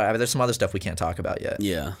about it. I mean, there's some other stuff we can't talk about yet.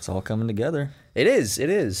 Yeah. It's all coming together. It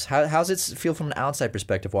is. How's it feel from an outside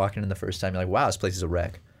perspective walking in the first time? You're like, wow, this place is a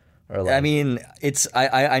wreck. Or like, I mean,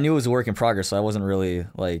 I knew it was a work in progress, so I wasn't really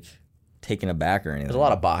like taken aback or anything. There's a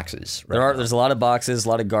lot of boxes. There's a lot of boxes, a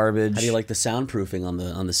lot of garbage. How do you like the soundproofing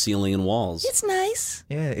on the ceiling and walls? It's nice.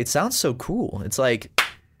 Yeah, it sounds so cool. It's like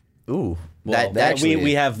Ooh, Well, that actually,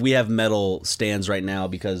 we have metal stands right now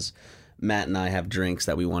because Matt and I have drinks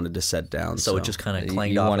that we wanted to set down. so it just kind of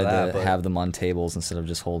clanged You off wanted of that. to but- have them on tables instead of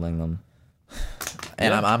just holding them.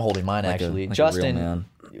 and I'm holding mine Like a- actually. like a real Justin, man.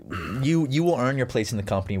 you will earn your place in the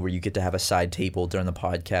company where you get to have a side table during the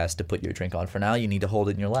podcast to put your drink on. For now, you need to hold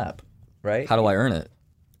it in your lap, right? How do I earn it?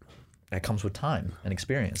 That comes with time and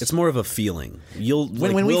experience. It's more of a feeling. We'll we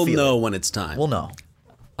feel know it. when it's time. We'll know.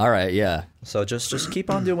 All right, yeah. So just keep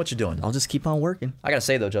on doing what you're doing. I'll just keep on working. I gotta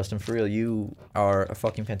say though, Justin, for real, you are a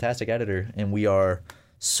fucking fantastic editor, and we are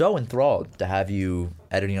so enthralled to have you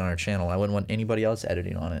editing on our channel. I wouldn't want anybody else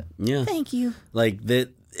editing on it. Yeah. Thank you. Like that.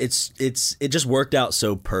 It just worked out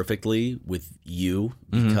so perfectly with you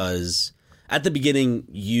because at the beginning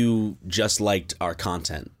you just liked our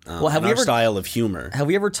content, Well, have and we our ever- style of humor. Have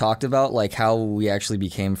we ever talked about like how we actually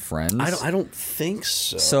became friends? I don't think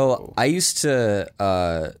so. So I used to.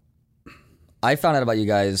 I found out about you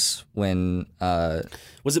guys when,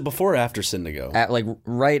 Was it before or after Syndigo? like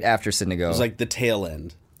right after Syndigo. It was like the tail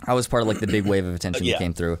end. I was part of like the big wave of attention Yeah. that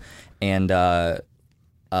came through, and Was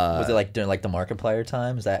it like during like the Markiplier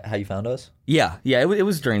time? Is that how you found us? yeah, it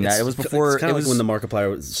was during that. It was before. It's kind It of was like when the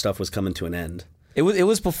Markiplier stuff was coming to an end. It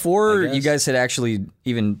was before I guess. you guys had actually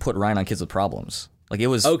even put Ryan on Kids with Problems. Like it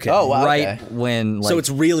was Okay. Oh, wow, right okay. when. Like, So it's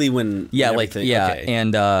really when yeah, everything, like yeah, okay.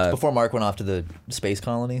 and Before Mark went off to the space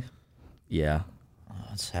colony. yeah, Oh,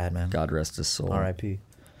 that's sad, man. God rest his soul. R.I.P.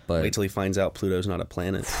 But wait till he finds out Pluto's not a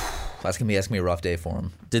planet. That's gonna be a rough day for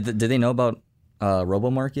him. did they know about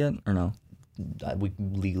RoboMark yet or no? We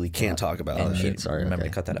legally Can't talk about and that you shit. Sorry, remember okay.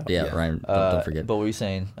 to cut that out. Yeah, Ryan, don't forget. But what were you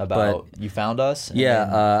saying about you found us? and Yeah,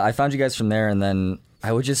 then- I found you guys from there, and then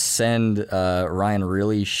I would just send Ryan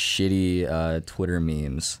really shitty Twitter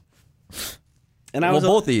memes. And I Well, was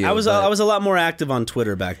both of you, I was but- a lot more active on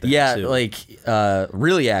Twitter back then. Yeah, too. like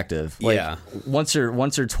really active. Like Yeah. once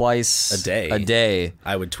or twice A day. A day.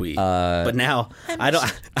 I would tweet. But now I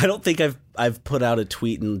don't think I've put out a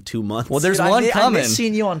tweet in 2 months. Well, there's Dude, one I coming. miss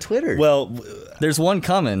seeing you on Twitter. well, There's one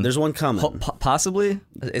coming. there's one coming. Possibly.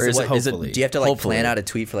 Is Or it- what- is it- hopefully? do you have to like hopefully. plan out a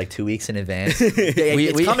tweet for like 2 weeks in advance?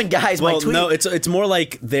 It's coming, guys. My Well, tweet. no, it's more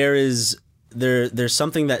like there's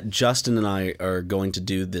something that Justin and I are going to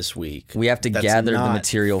do this week. We have to that's gather the not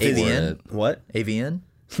material for Alien? it. What? AVN.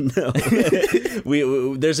 No,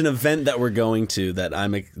 we there's an event that we're going to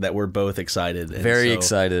that we're both excited. And Very so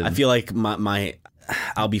excited. I feel like my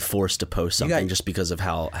I'll be forced to post something got- just because of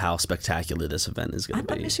how spectacular this event is going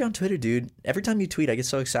to I be. miss you on Twitter, dude. Every time you tweet, I get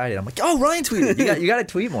so excited. I'm like, oh, Ryan tweeted. You got to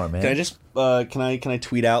tweet more, man. Can I just can I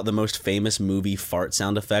tweet out the most famous movie fart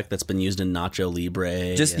sound effect that's been used in Nacho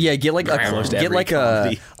Libre? Just and get like almost a every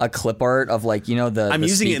comedy. a clip art of like the. I'm the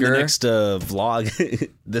using it in the speaker. next vlog.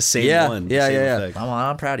 The same Yeah, one. the yeah, same yeah. effect.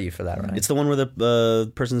 I'm proud of you for that, Ryan. It's the one where the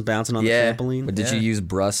person's bouncing on Yeah. the trampoline. But did you use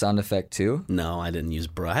bruh sound effect too? No, I didn't use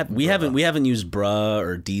bruh. We haven't used bruh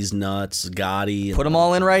or D's nuts, Gotti. Put them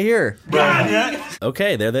all in right here.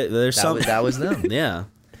 Okay, there's some. that was them. Yeah,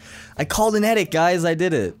 I called an edit, guys. I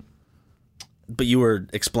did it. but you were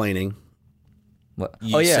explaining. What?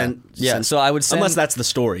 You Oh yeah, sent- yeah. sent- So I would send Unless that's the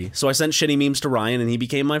story. So I sent shitty memes to Ryan, and he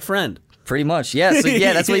became my friend. pretty much. Yeah. So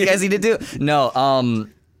yeah, that's what you guys need to do. No,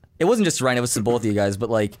 it wasn't just to Ryan. It was to both of you guys. But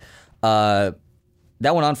like, that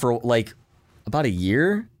went on for like about a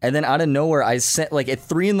year, and then out of nowhere, I sent like at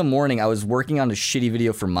 3 a.m. I was working on a shitty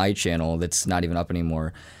video for my channel that's not even up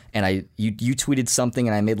anymore, and you tweeted something,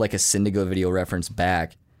 and I made like a Syndigo video reference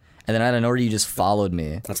back, and then out of nowhere, you just followed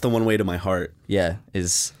me. That's the one way to my heart. Yeah,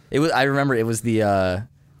 I remember it was the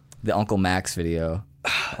Uncle Max video.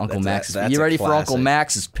 Uncle Max. that's You a ready for Uncle classic.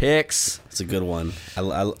 Max's picks? It's a good one.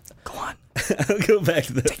 Go on. I'll go back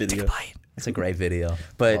to that video. Bite. It's a great video.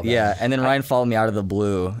 But yeah, and then Ryan followed me out of the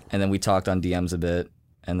blue, and then we talked on DMs a bit,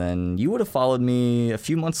 and then you would have followed me a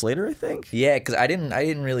few months later, I think. Yeah, because I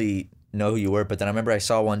didn't really know who you were, but then I remember I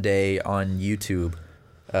saw one day on YouTube,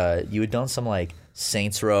 you had done some like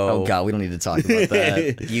Saints Row. Oh god, we don't need to talk about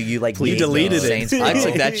that. You like You made deleted the it. Saints Row. I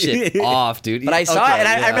took that shit off, dude. But I saw it, and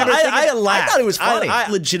I remember thinking, I laughed. I thought it was funny. I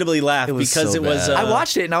legitimately laughed was because so it was. bad. I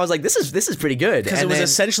watched it and I was like, this is pretty good. because And it was then-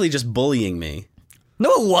 essentially just bullying me. No,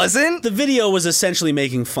 it wasn't. The video was essentially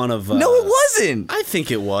making fun of. No, it wasn't. I think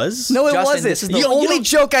it was. No, it Justin, wasn't. this is The, the- you only don't-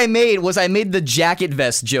 joke I made was I made the jacket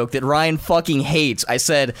vest joke that Ryan fucking hates. I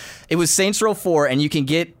said it was Saints Row 4, and you can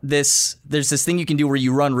get this. There's this thing you can do where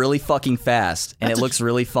you run really fucking fast, and it looks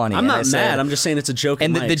really funny. I'm And I not said- mad. I'm just saying it's a joke.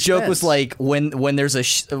 And at my the joke was expense. like when there's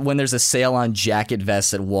a sale on jacket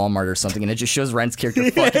vests at Walmart or something, and it just shows Ryan's character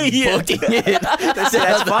fucking Yeah. booking it.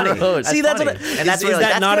 that's funny. Road. See, that's funny. what. And that's is really-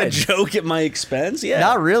 that that's not good. a joke at my expense?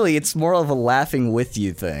 Not really. It's more of a laughing with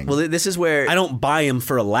you thing. Well, this is where I don't buy him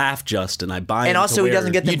for a laugh, Justin. I buy him and also to he wear.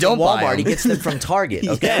 doesn't get them You from don't buy Walmart. them. He gets them from Target.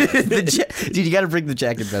 Okay. Dude, you got to bring the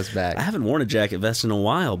jacket vest back. I haven't worn a jacket vest in a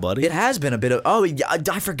while, buddy. It has been a bit of. Oh,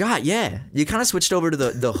 I forgot. Yeah, you kind of switched over to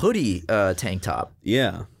the hoodie tank top.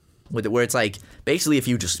 Yeah. With it, where it's like basically if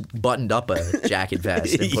you just buttoned up a jacket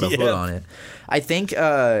vest and put a hood on it. I think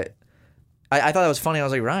I thought that was funny. I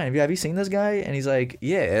was like, Ryan, have you seen this guy? And he's like,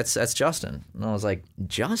 yeah, that's Justin. And I was like,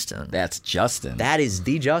 Justin? That's Justin. That is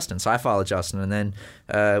the Justin. So I followed Justin, and then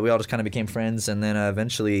we all just kind of became friends. And then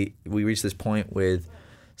eventually we reached this point with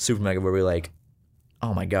Super Mega where we were like,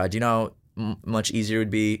 oh my God, you know how much easier it would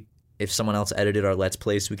be if someone else edited our Let's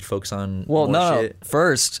Plays so we could focus on more shit?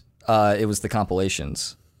 First, it was the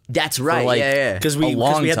compilations. That's right. like, yeah. Because A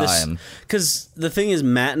long time. Because the thing is,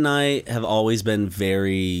 Matt and I have always been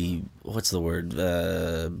very, what's the word,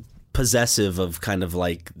 possessive of kind of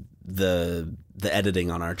like the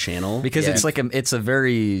editing on our channel. Because it's like it's a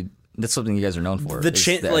very that's something you guys are known for.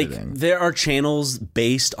 The like editing. there are channels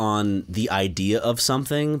based on the idea of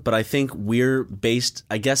something, but I think we're based,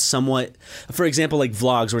 I guess, somewhat. For example, like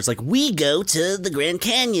vlogs where it's like we go to the Grand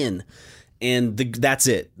Canyon. And that's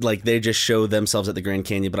it. Like, they just show themselves at the Grand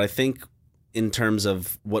Canyon. But I think in terms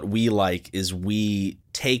of what we like is we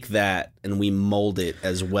take that and we mold it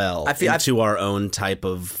as well into our own type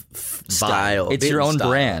of style. It's your own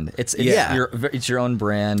brand. It's your own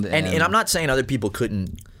brand. And I'm not saying other people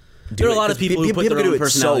couldn't do there are it, a lot of people who put their own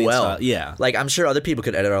personality so well. style. Yeah. Like, I'm sure other people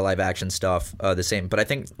could edit our live action stuff the same. But I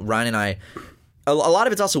think Ryan and I, a lot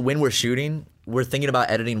of it's also when we're shooting, we're thinking about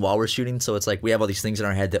editing while we're shooting. So it's like we have all these things in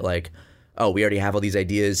our head that like, oh, we already have all these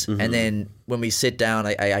ideas. Mm-hmm. And then when we sit down,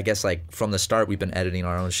 I guess like from the start, we've been editing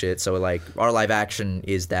our own shit. So like our live action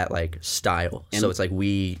is that like style. So it's like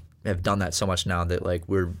we have done that so much now that like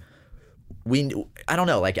I don't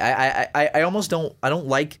know. Like I almost don't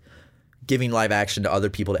like giving live action to other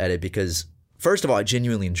people to edit because first of all, I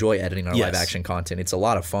genuinely enjoy editing our live action content. It's a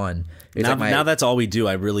lot of fun. It's now that's all we do.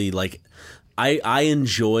 I really like. I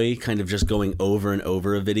enjoy kind of just going over and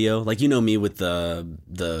over a video. Like, you know me with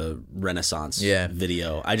the Renaissance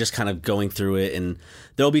video. I just kind of going through it, and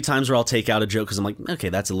there'll be times where I'll take out a joke because I'm like, okay,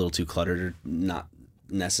 that's a little too cluttered or not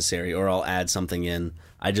necessary, or I'll add something in.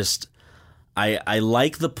 I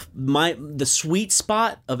like the sweet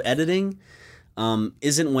spot of editing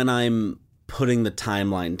isn't when I'm putting the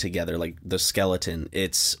timeline together, like the skeleton.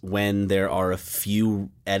 It's when there are a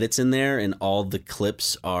few edits in there and all the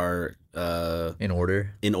clips are in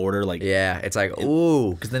order, like it's like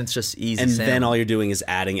ooh, because then it's just easy. And sound. then all you're doing is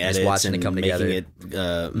adding edits watching and it come making together.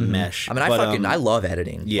 it mesh. I mean, I love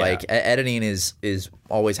editing. Yeah. Like editing is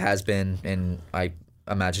always has been, and I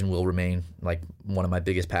imagine will remain like one of my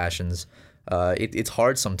biggest passions. It's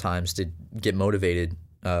hard sometimes to get motivated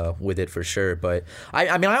with it for sure, but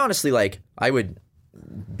I mean, I honestly like I would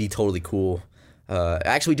be totally cool.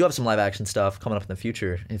 Actually, we do have some live action stuff coming up in the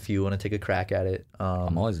future. If you want to take a crack at it,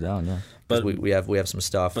 I'm always down. Yeah, but we have some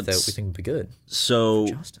stuff that we think would be good. So,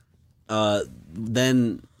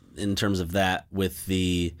 then in terms of that, with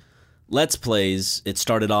the Let's Plays, it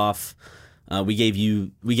started off. We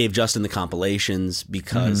gave Justin the compilations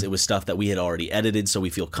because it was stuff that we had already edited, so we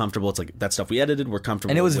feel comfortable. It's like that stuff we edited, we're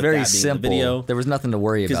comfortable. and it was with very that being simple. The video. There was nothing to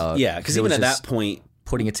worry about. Yeah, because even at that point.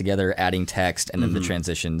 Putting it together, adding text, and then the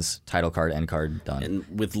transitions, title card, end card, done.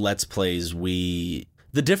 And with Let's Plays, I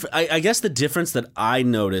guess the difference that I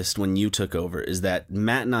noticed when you took over is that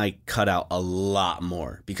Matt and I cut out a lot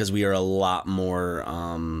more because we are a lot more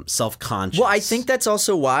self-conscious. Well, I think that's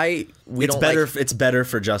also why it's better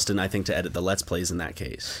for Justin, I think, to edit the Let's Plays in that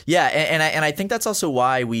case. Yeah, and I think that's also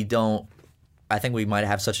why we don't. I think we might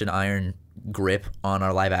have such an iron grip on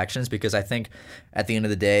our live actions because I think at the end of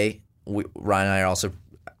the day, Ryan and I are also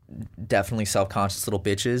definitely self-conscious little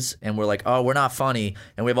bitches, and we're like, oh, we're not funny,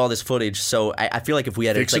 and we have all this footage. So I feel like if we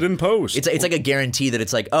edit, fix it in post. It's like a guarantee that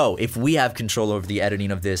it's like, oh, if we have control over the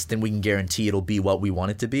editing of this, then we can guarantee it'll be what we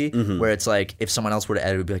want it to be. Where it's like if someone else were to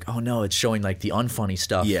edit, we'd be like, oh no, it's showing like the unfunny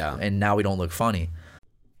stuff, and now we don't look funny.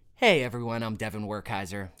 Hey everyone, I'm Devin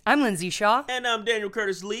Werkheiser. I'm Lindsay Shaw. And I'm Daniel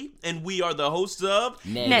Curtis Lee, and we are the hosts of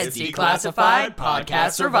Ned's Declassified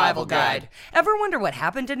Podcast Survival Guide. Ever wonder what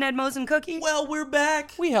happened to Ned, Mose, and Cookie? Well, we're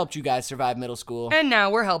back. We helped you guys survive middle school. And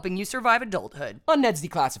now we're helping you survive adulthood. On Ned's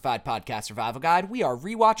Declassified Podcast Survival Guide, we are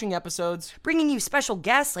rewatching episodes, bringing you special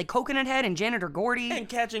guests like Coconut Head and Janitor Gordy, and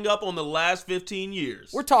catching up on the last 15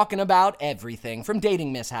 years. We're talking about everything from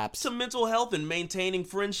dating mishaps to mental health and maintaining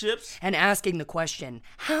friendships, and asking the question,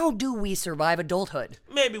 how How do we survive adulthood?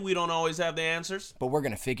 Maybe we don't always have the answers, but we're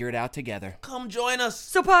gonna figure it out together. Come join us.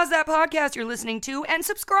 So pause that podcast you're listening to and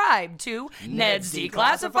subscribe to Ned's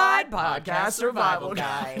Declassified Podcast Survival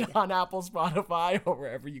Guide on Apple, Spotify, or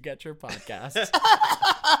wherever you get your podcasts.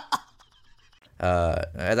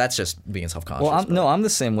 That's just being self-conscious. Well, I'm the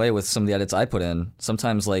same way with some of the edits I put in.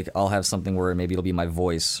 Sometimes, like, I'll have something where maybe it'll be my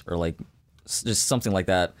voice or, like, just something like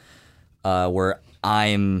that where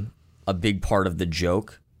I'm a big part of the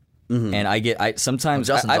joke. Mm-hmm. And I sometimes...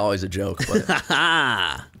 Well, Justin's always a joke,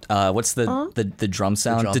 but... what's the drum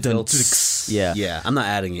sound? The drum yeah. Yeah, I'm not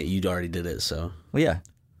adding it. You already did it, so... Well, yeah.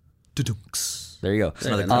 There you go.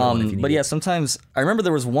 But yeah, sometimes I remember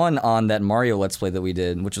there was one on that Mario Let's Play that we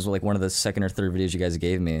did, which was like one of the second or third videos you guys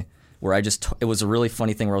gave me, where it was a really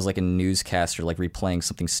funny thing where I was like a newscaster, like replaying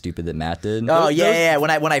something stupid that Matt did. Oh yeah. When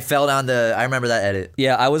I fell down I remember that edit.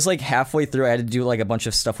 Yeah, I was like halfway through. I had to do like a bunch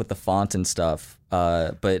of stuff with the font and stuff.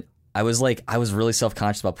 But I was really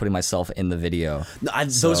self-conscious about putting myself in the video. No,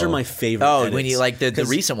 those are my favorite. edits. When you like the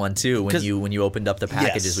recent one too, when you opened up the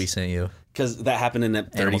packages we sent you. Because that happened in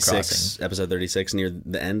episode 36, near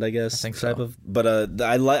the end, I guess. I think so. But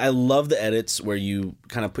I love the edits where you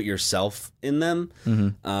kind of put yourself in them,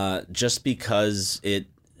 just because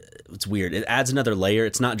it's weird. It adds another layer.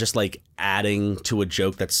 It's not just like adding to a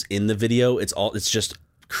joke that's in the video. It's just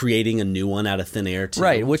creating a new one out of thin air too.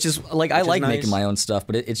 Right, which is like I like nice. making my own stuff,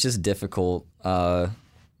 but it's just difficult. So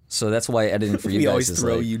that's why editing for you we guys always is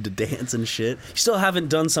throw like, you to dance and shit. You still haven't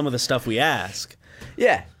done some of the stuff we ask.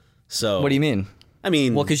 Yeah. So what do you mean? I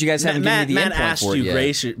mean, well, because you guys haven't given me the Matt endpoint asked for it you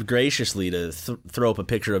yet. graciously to throw up a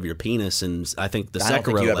picture of your penis, and I think the I don't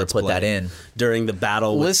think Sekiro you ever Let's put Play that in during the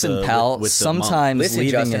battle. Listen, with the, pal. with the Sometimes Listen,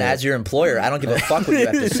 leaving Justin, as your employer, I don't give a fuck what you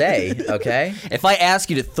have to say. Okay. If I ask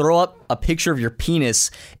you to throw up a picture of your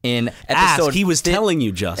penis in episode, he was telling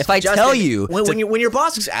you, Justin. If I tell you, when your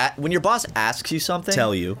boss asks you something,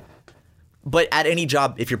 tell you. But at any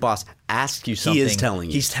job, if your boss asks you something, he is telling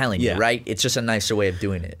you. He's telling you, right? It's just a nicer way of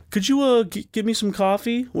doing it. Could you give me some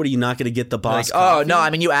coffee? What, are you not going to get the boss Like, coffee? oh, no, I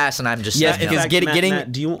mean, you asked and I'm just Yeah, saying because no.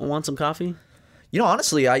 Matt, do you want some coffee? You know,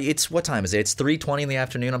 honestly, it's what time is it? It's 3:20 in the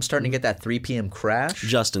afternoon. I'm starting to get that 3 p.m. crash.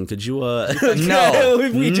 Justin, could you no.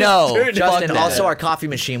 Justin, also our coffee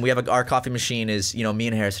machine. We have our coffee machine is, me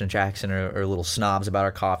and Harrison and Jackson are little snobs about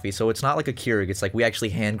our coffee. So it's not like a Keurig. It's like we actually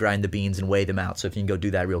hand grind the beans and weigh them out. So if you can go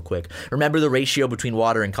do that real quick. Remember the ratio between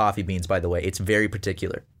water and coffee beans, by the way. It's very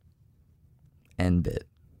particular. N-bit.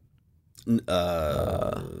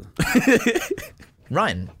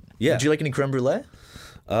 Ryan, yeah. Would you like any creme brulee?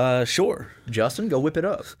 Sure. Justin, go whip it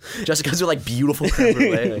up. Justin goes with like beautiful creme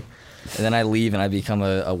brulee. And then I leave and I become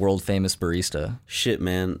a world famous barista. Shit,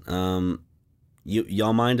 man.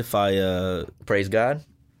 Y'all mind if I praise God?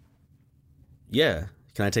 Yeah.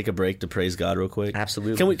 Can I take a break to praise God real quick?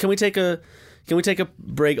 Absolutely. Can we take a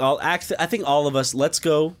break? I think all of us. Let's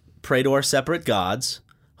go pray to our separate gods.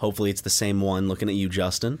 Hopefully, it's the same one. Looking at you,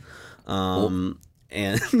 Justin.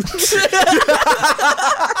 And.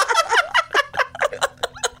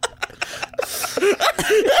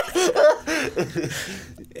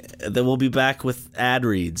 Then we'll be back with ad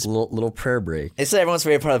reads. Little prayer break. It's everyone's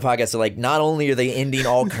favorite part of the podcast. So, like, not only are they ending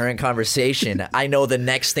all current conversation, I know the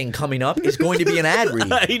next thing coming up is going to be an ad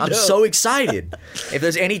read. I'm so excited. If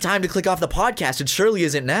there's any time to click off the podcast, it surely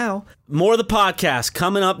isn't now. More of the podcast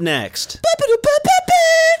coming up next.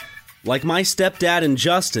 Like my stepdad and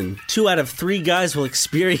Justin, 2 out of 3 guys will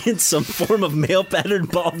experience some form of male pattern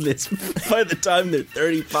baldness by the time they're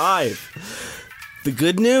 35. The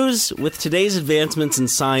good news, with today's advancements in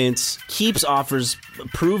science, Keeps offers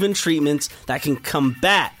proven treatments that can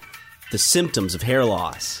combat the symptoms of hair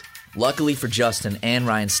loss. Luckily for Justin and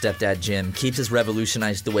Ryan's stepdad Jim, Keeps has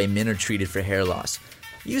revolutionized the way men are treated for hair loss.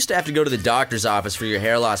 You used to have to go to the doctor's office for your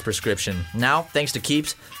hair loss prescription. Now, thanks to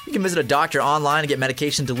Keeps, you can visit a doctor online and get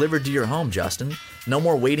medication delivered to your home, Justin. No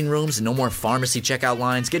more waiting rooms and no more pharmacy checkout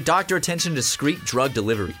lines. Get doctor attention discreet drug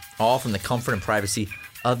delivery, all from the comfort and privacy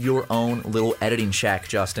of your own little editing shack,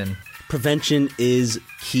 Justin. Prevention is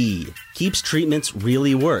key. Keeps treatments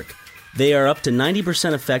really work. They are up to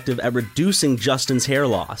 90% effective at reducing Justin's hair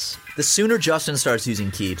loss. The sooner Justin starts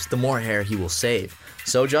using Keeps, the more hair he will save.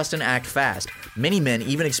 So, Justin, act fast. Many men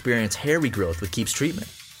even experience hair regrowth with Keeps treatment.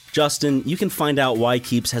 Justin, you can find out why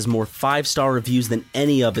Keeps has more 5-star reviews than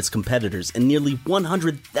any of its competitors, and nearly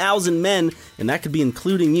 100,000 men, and that could be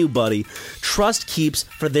including you, buddy, trust Keeps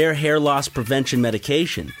for their hair loss prevention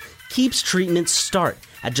medication. Keeps treatments start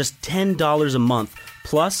at just $10 a month.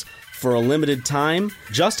 Plus, for a limited time,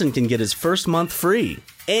 Justin can get his first month free.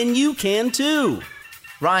 And you can too!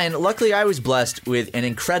 Ryan, luckily I was blessed with an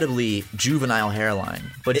incredibly juvenile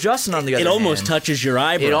hairline. But Justin, on the other hand... It almost touches your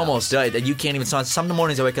eyebrows. It almost does. You can't even... Some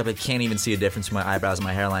mornings I wake up, I can't even see a difference in my eyebrows and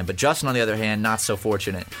my hairline. But Justin, on the other hand, not so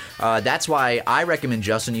fortunate. That's why I recommend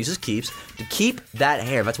Justin uses Keeps to keep that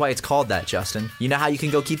hair. That's why it's called that, Justin. You know how you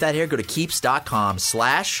can go keep that hair? Go to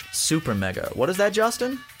keeps.com/supermega. What is that,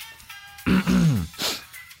 Justin?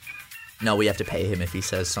 No, we have to pay him if he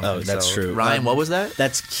says something. Oh, that's true. Ryan, what was that?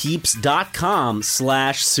 That's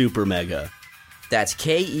keeps.com/supermega. That's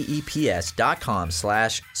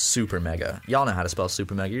KEEPS.com/supermega. Y'all know how to spell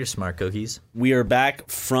supermega. You're smart cookies. We are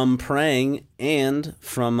back from praying and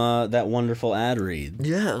from that wonderful ad read.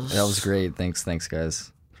 Yes. That was great. Thanks,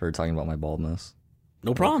 guys, for talking about my baldness.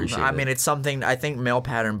 No problem. I mean, it's something, I think male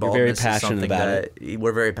pattern baldness is something that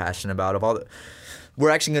we're very passionate about. We're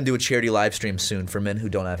actually going to do a charity live stream soon for men who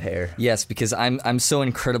don't have hair. Yes, because I'm so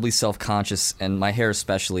incredibly self-conscious, and my hair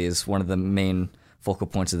especially is one of the main focal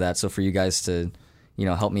points of that. So for you guys to,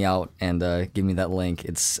 help me out and give me that link,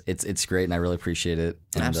 it's great, and I really appreciate it.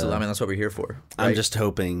 And, absolutely. I mean, that's what we're here for. Right? I'm just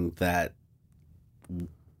hoping that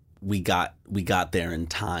we got there in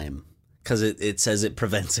time, because it says it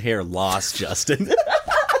prevents hair loss, Justin.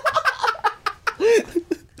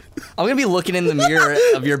 I'm going to be looking in the mirror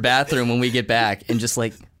of your bathroom when we get back and just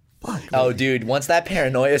like, fuck. Oh, dude, once that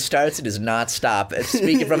paranoia starts, it does not stop.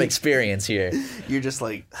 Speaking from experience here. You're just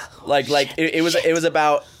like... it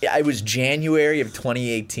was January of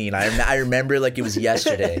 2018. I remember like it was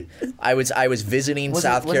yesterday. I was visiting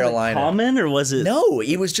South Carolina. Was it common, or was it... No,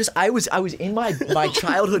 it was just, I was in my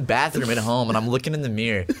childhood bathroom at home, and I'm looking in the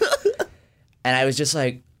mirror. And I was just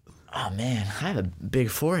like... Oh man, I have a big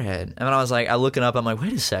forehead. And then I was like, I looking up, I'm like,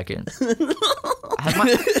 wait a second.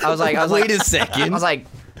 I was like, wait a second. I was like,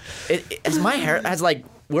 has my hair,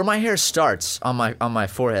 where my hair starts on my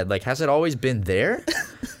forehead, like, has it always been there?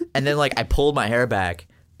 And then like I pulled my hair back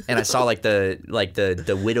and I saw like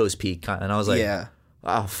the widow's peak, and I was like, yeah.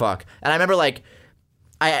 Oh fuck. And I remember like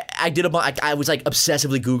I was like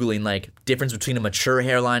obsessively Googling like difference between a mature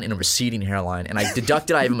hairline and a receding hairline, and I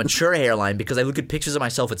deducted I have a mature hairline because I look at pictures of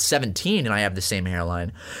myself at 17 and I have the same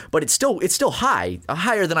hairline, but it's still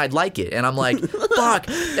higher than I'd like it, and I'm like, fuck.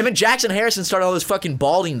 And then Jackson Harrison started all those fucking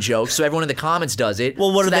balding jokes, so everyone in the comments does it.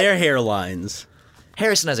 Well, what are their hairlines?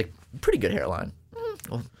 Harrison has a pretty good hairline.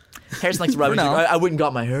 Well, Harrison likes to rub. I went and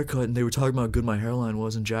got my hair cut, and they were talking about how good my hairline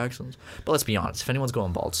was in Jackson's. But let's be honest, if anyone's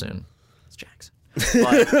going bald soon, it's Jackson.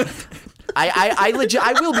 But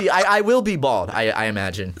I will be bald. I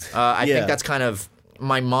imagine. I think that's kind of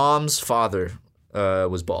my mom's father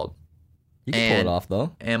was bald. You can pull it off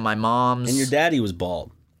though. And my mom's and your daddy was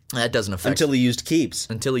bald. That doesn't affect until he used Keeps.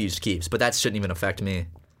 But that shouldn't even affect me.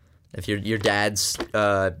 If your dad's,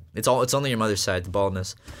 it's only your mother's side, the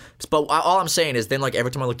baldness. But all I'm saying is, then like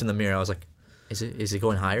every time I looked in the mirror, I was like, is it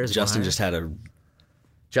going higher? Justin just had a.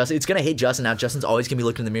 Justin, it's gonna hate Justin now. Justin's always gonna be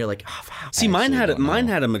looking in the mirror like, oh, see, he had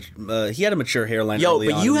a mature hairline. Yo,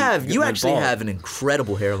 but you actually have an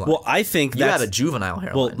incredible hairline. Well, I think you have a juvenile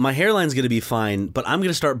hairline. Well, my hairline's gonna be fine, but I'm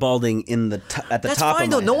gonna start balding at the top. That's fine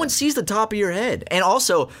though. No one sees the top of your head. And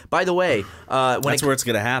also, by the way, that's where it's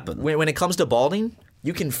gonna happen. When it comes to balding,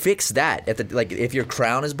 you can fix that. If your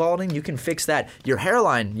crown is balding, you can fix that. Your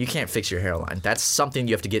hairline, you can't fix your hairline. That's something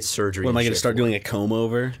you have to get surgery. What, am I going to start doing a comb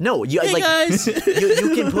over? No, guys.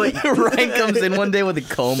 You can put. Ryan comes in one day with a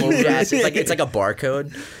comb over. Yes, it's like a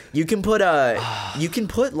barcode. You can put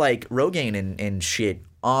like Rogaine and shit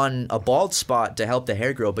on a bald spot to help the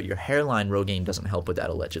hair grow, but your hairline Rogaine doesn't help with that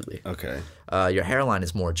allegedly. Okay. Your hairline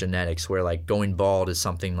is more genetics, where like going bald is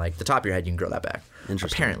something like the top of your head, you can grow that back.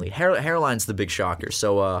 Interesting. Apparently, hairline's the big shocker.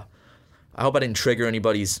 So I hope I didn't trigger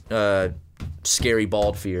anybody's scary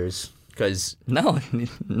bald fears. Because no,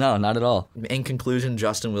 not at all. In conclusion,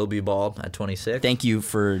 Justin will be bald at 26. Thank you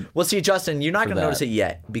for. Well, see, Justin, you're not going to notice it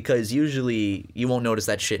yet, because usually you won't notice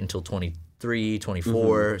that shit until 23, 24.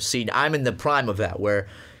 Mm-hmm. See, I'm in the prime of that,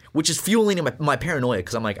 which is fueling my paranoia,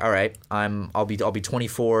 because I'm like, all right, I'll be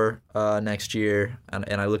 24 next year,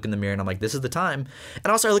 and I look in the mirror and I'm like, this is the time.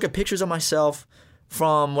 And also I look at pictures of myself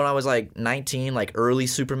from when I was like 19, like early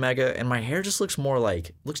super mega, and my hair just looks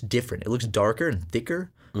different. It looks darker and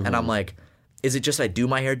thicker. Mm-hmm. And I'm like, is it just I do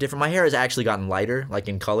my hair different? My hair has actually gotten lighter, like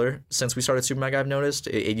in color, since we started super mega. I've noticed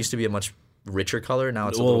it used to be a much richer color. Now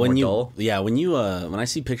it's a little more dull. Yeah, when I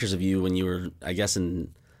see pictures of you when you were, I guess,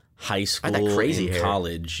 in high school and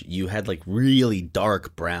college, you had like really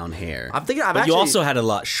dark brown hair. You also had a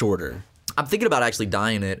lot shorter. I'm thinking about actually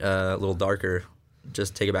dyeing it a little darker.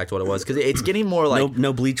 Just take it back to what it was, because it's getting more like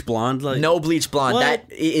no bleach blonde. No bleach blonde. What? That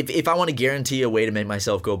if I want to guarantee a way to make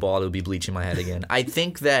myself go bald, it would be bleaching my head again. I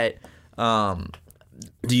think that.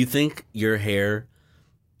 Do you think your hair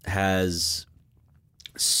has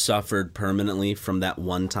suffered permanently from that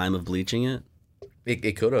one time of bleaching it?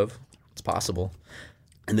 It could have. It's possible.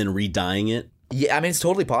 And then re-dyeing it? Yeah, I mean, it's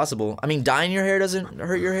totally possible. I mean, dyeing your hair doesn't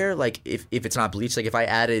hurt your hair. Like, if it's not bleached, like if I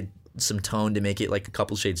added some tone to make it like a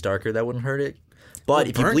couple shades darker, that wouldn't hurt it. But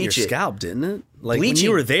if you bleach your it, scalp, didn't it? Like bleaching, when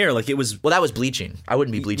you were there, like it was. Well, that was bleaching. I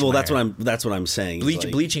wouldn't be bleaching. Well, my hair. that's what I'm saying.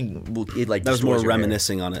 Bleaching, it like that was more destroys your hair.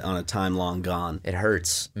 reminiscing on a time long gone. It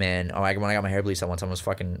hurts, man. Oh, when I got my hair bleached that one time, it was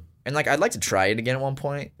fucking. And like, I'd like to try it again at one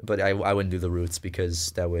point, but I wouldn't do the roots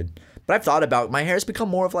because that would. But I've thought about my hair has become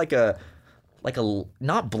more of like a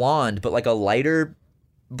not blonde, but like a lighter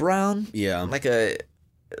brown. Yeah, like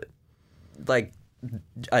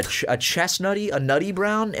a chestnutty, a nutty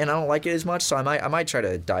brown, and I don't like it as much, so I might try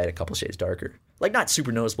to dye it a couple shades darker. Like, not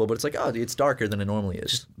super noticeable, but it's like, oh, it's darker than it normally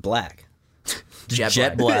is. Just black.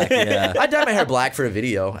 Jet black, yeah. I'd dye my hair black for a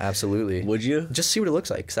video, absolutely. Would you? Just see what it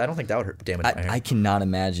looks like, because I don't think that would damage my hair. I cannot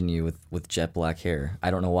imagine you with jet black hair.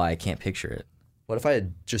 I don't know why. I can't picture it. What if I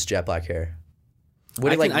had just jet black hair?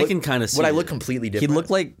 I can kind of see Would I it. look completely different? He'd look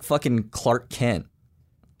like fucking Clark Kent.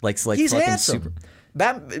 Like he's fucking handsome.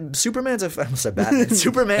 Superman's I almost said Batman.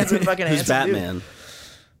 Superman's a fucking Who's handsome Batman? dude.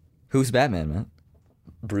 Who's Batman, man?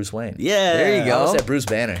 Bruce Wayne. Yeah, there you I go. almost said Bruce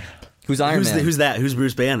Banner. Who's Iron Man? Who's that? Who's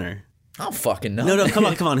Bruce Banner? I don't fucking know. No, come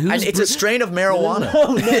on. Who's it's a strain of marijuana.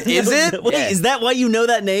 Is it? Wait, is that why you know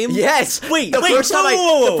that name? Yes. Wait, the first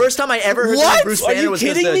time I ever heard of Bruce Banner was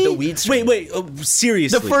because the weed strain. Wait.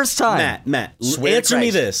 Seriously. The first time. Matt, Swear answer to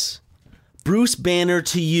me Christ. this. Bruce Banner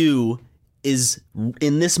to you is,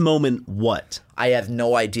 in this moment, what? I have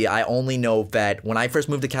no idea. I only know that when I first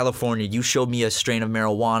moved to California, you showed me a strain of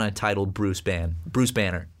marijuana titled Bruce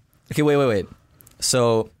Banner. Okay, wait.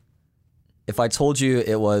 So, if I told you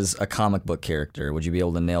it was a comic book character, would you be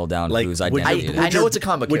able to nail down whose identity it is? I know it's a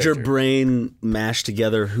comic book Would character. your brain mash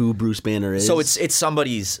together who Bruce Banner is? So it's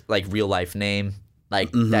somebody's like real life name,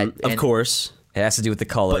 like that. Of course. It has to do with the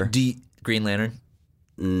color. But Green Lantern,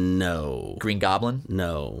 no. Green Goblin.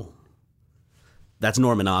 No. That's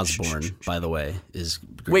Norman Osborn, by the way, is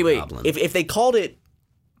Green Wait. Goblin. If they called it,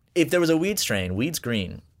 if there was a weed strain, weed's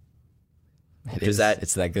green. It's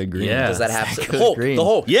that good green. Yeah. Does that It's have that the good Hulk? green. The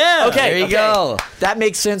Hulk. Yeah. Okay. There you go. That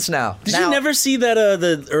makes sense now. Did you never see that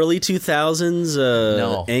the early 2000s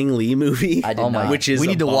No. Ang Lee movie? I did not. Which is we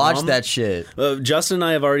need a to watch bomb? that shit. Justin and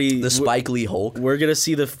I have already the Spike Lee Hulk? We're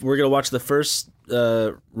gonna watch the first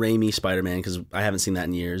Raimi Spider-Man because I haven't seen that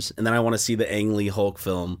in years, and then I want to see the Ang Lee Hulk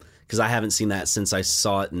film because I haven't seen that since I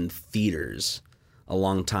saw it in theaters a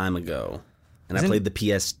long time ago, and I played the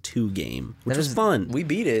PS2 game, which was fun. We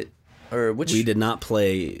beat it. Or which We did not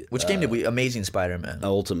play. Which game did we? Amazing Spider-Man.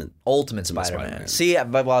 Ultimate Spider-Man. See,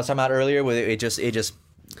 but while I was talking about earlier, where it just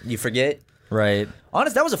you forget. Right.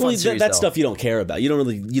 Honest, that was a fun series. That though. stuff you don't care about. You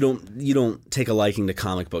don't take a liking to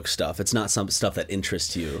comic book stuff. It's not some stuff that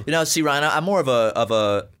interests you. You know, see, Ryan, I'm more of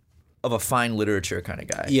a fine literature kind of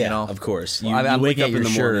guy. Yeah, you know? of course. Well, I'm wake looking up at your in the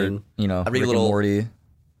shirt. morning. You know, read Rick a little- and Morty,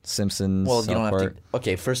 Simpsons. Well, you don't South have Park. to.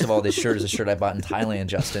 Okay, first of all, this shirt is a shirt I bought in Thailand,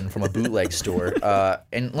 Justin, from a bootleg store.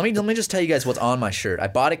 And let me just tell you guys what's on my shirt. I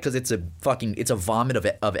bought it because it's a vomit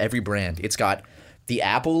of every brand. It's got the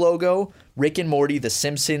Apple logo, Rick and Morty, The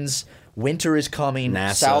Simpsons, Winter is Coming,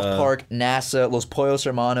 NASA. South Park, NASA, Los Pollos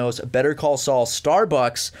Hermanos, Better Call Saul,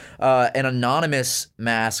 Starbucks, an anonymous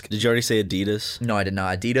mask. Did you already say Adidas? No, I did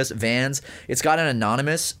not. Adidas, Vans. It's got an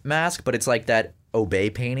anonymous mask, but it's like that Obey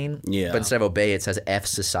painting. Yeah. But instead of Obey, it says F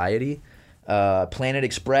Society. Planet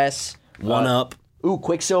Express. One Up. Ooh,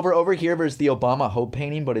 Quicksilver over here versus the Obama Hope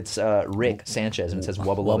painting, but it's Rick Sanchez, and it says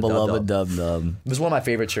Wubba Lubba Dub Dub. Dub Dub. It was one of my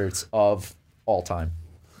favorite shirts of all time.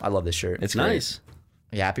 I love this shirt. It's Nice.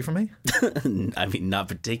 Are you happy for me? I mean, not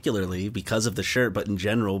particularly because of the shirt, but in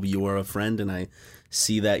general, you are a friend, and I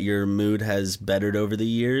see that your mood has bettered over the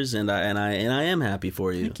years, and I am happy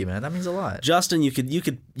for you. Thank you, man. That means a lot. Justin, you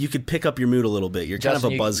could pick up your mood a little bit. You're Justin,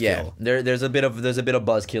 kind of a buzzkill. Yeah, there's a bit of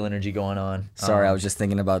buzzkill energy going on. Sorry, I was just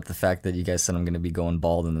thinking about the fact that you guys said I'm going to be going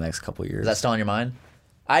bald in the next couple of years. Is that still on your mind?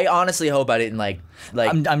 I honestly hope I didn't like.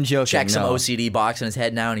 I'm joking. Check some no. OCD box in his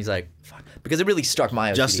head now, and he's like, "Fuck," because it really struck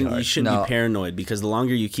my OCD Justin, hard. you shouldn't No. be paranoid because the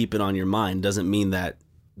longer you keep it on your mind doesn't mean that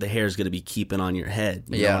the hair is going to be keeping on your head.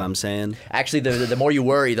 You know what I'm saying? Actually, the more you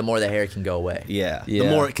worry, the more the hair can go away. Yeah. Yeah. The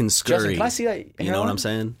more it can scurry. Justin, can I see that You know what hairline? I'm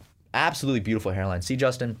saying? Absolutely beautiful hairline. See,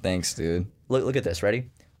 Justin, Thanks, dude. look at this. Ready?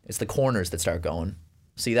 It's the corners that start going.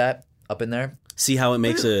 See that up in there? See how it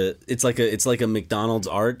makes it's like a McDonald's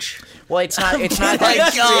arch. Well, it's not. It's not. my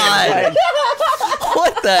God.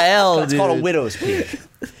 What the hell, It's dude? called a widow's peak.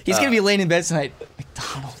 He's going to be laying in bed tonight.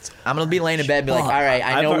 McDonald's. I'm gonna be laying in bed and be like, all right,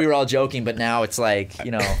 I know we were all joking, but now it's like,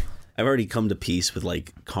 you know. I've already come to peace with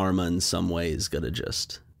like karma in some way is gonna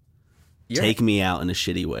just take me out in a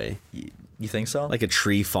shitty way. You think so? Like a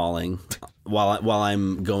tree falling while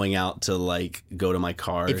I'm going out to like go to my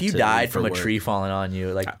car. If you died from a tree falling on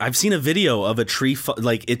you, like I've seen a video of a tree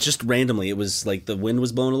like it just randomly. It was like the wind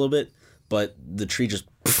was blowing a little bit, but the tree just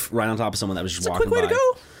right on top of someone that was just walking by. Quick way to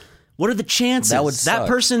go. What are the chances? That would suck. That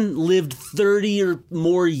person lived 30 or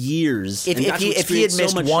more years. If he had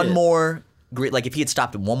missed one more, like if he had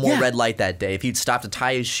stopped at one more red light that day, if he'd stopped to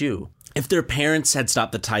tie his shoe. If their parents had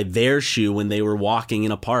stopped to tie their shoe when they were walking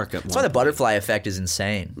in a park. That's why the butterfly effect is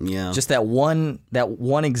insane. Yeah. Just that one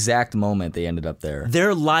exact moment they ended up there.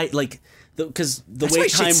 Their life, like, because the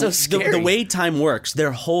way time works,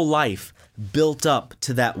 their whole life built up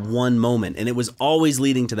to that one moment, and it was always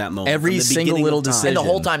leading to that moment. Every single little decision. And the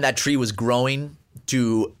whole time that tree was growing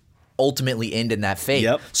to ultimately end in that fate.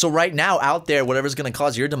 Yep. So right now, out there, whatever's going to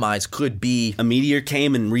cause your demise could be... A meteor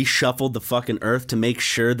came and reshuffled the fucking earth to make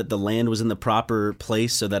sure that the land was in the proper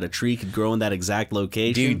place so that a tree could grow in that exact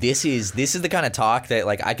location. Dude, this is the kind of talk that,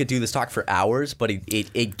 like, I could do this talk for hours, but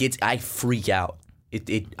it gets... I freak out.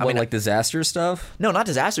 I mean, like disaster stuff? No, not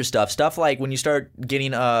disaster stuff. Stuff like when you start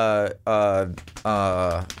getting existential.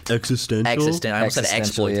 I almost said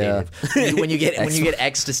exploitative. Yeah. when you get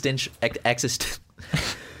existential.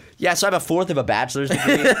 Yeah, so I have a fourth of a bachelor's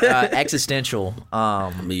degree, existential.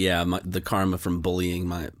 Yeah, the karma from bullying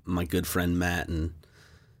my good friend Matt and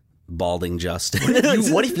balding Justin.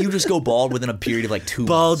 What if you just go bald within a period of like 2 months?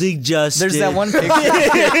 Balding Justin. There's that one picture.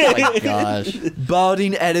 Oh my gosh.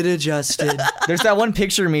 Balding editor Justin. There's that one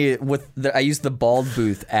picture of me I used the Bald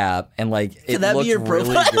Booth app, and like it Can that looked be your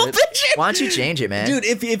really profile good. picture? Why don't you change it, man? Dude,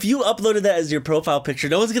 if you uploaded that as your profile picture,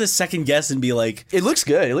 no one's gonna second guess and be like, it looks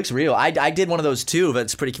good. It looks real. I did one of those too, but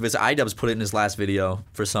it's pretty convincing. iDubbbz put it in his last video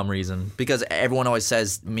for some reason because everyone always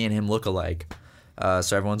says me and him look alike.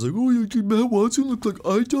 So everyone's like, oh, Matt Watson look like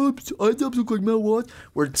iDubbbz. iDubbbz look like Matt Watson.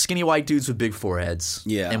 We're skinny white dudes with big foreheads.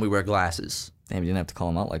 Yeah. And we wear glasses. Damn, you didn't have to call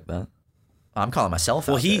him out like that. I'm calling myself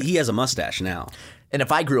out. well, he has a mustache now. And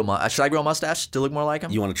if I grew should I grow a mustache to look more like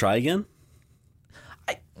him? You want to try again?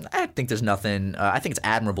 I think there's nothing. I think it's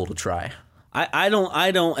admirable to try. I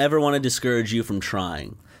don't ever want to discourage you from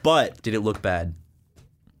trying, but Did it look bad?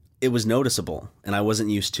 it was noticeable, and I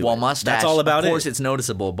wasn't used to it. Well, mustache. That's all about it. Of course, it's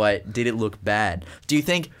noticeable, but did it look bad? Do you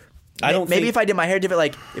think? I don't Maybe think- if I did my hair different,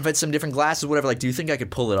 like if I had some different glasses, whatever. Like, do you think I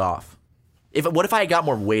could pull it off? What if I got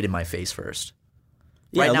more weight in my face first?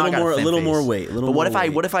 Yeah, right now, I got a little face. more weight. But what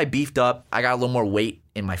if I beefed up? I got a little more weight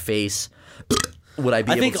in my face. Would I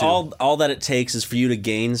be? I think able to? all that it takes is for you to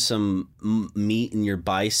gain some meat in your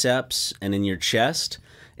biceps and in your chest,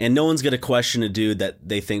 and no one's gonna question a dude that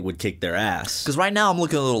they think would kick their ass. Because right now I'm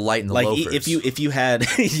looking a little light in the Like loafers. if you had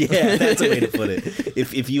yeah, that's a way to put it.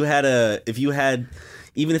 If you had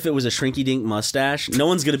even if it was a shrinky dink mustache, no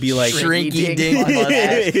one's gonna be like Shrinky dink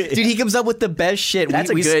mustache. Dude, he comes up with the best shit. That's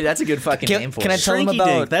a good fucking name for it. Can I tell him Shrinky about?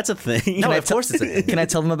 dink, that's a thing. No, of course it's a thing. Can I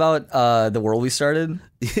tell them about the world we started?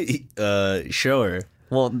 Sure.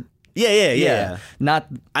 Well, Yeah. not.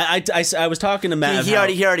 I was talking to Matt. He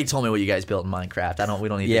already told me what you guys built in Minecraft. We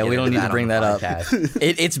don't need. Yeah, to we don't need to bring that up. up.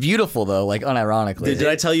 It's beautiful though, like unironically. Did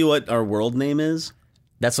I tell you what our world name is?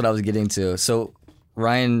 That's what I was getting to. So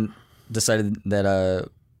Ryan decided that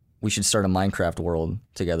we should start a Minecraft world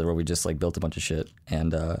together where we just like built a bunch of shit.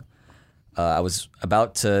 And I was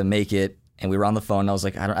about to make it, and we were on the phone. And I was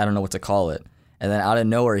like, I don't know what to call it. And then out of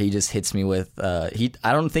nowhere, he just hits me with I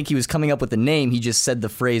don't think he was coming up with the name. He just said the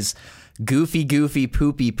phrase "goofy, goofy,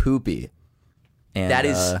 poopy, poopy." And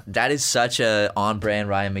that is such a on brand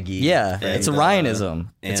Ryan McGee. Yeah, And, it's a Ryanism.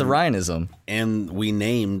 It's a Ryanism. And we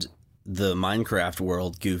named the Minecraft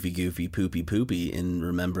world Goofy Goofy Poopy Poopy in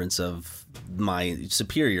remembrance of my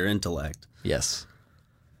superior intellect. Yes.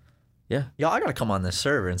 Yeah. Yo, I gotta come on this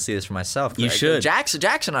server and see this for myself. You should. Jackson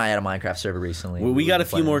and I had a Minecraft server recently. We got a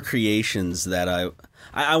few more creations that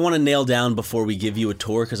I want to nail down before we give you a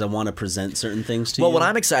tour because I want to present certain things to you. Well, what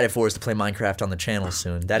I'm excited for is to play Minecraft on the channel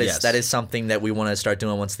soon. That is something that we want to start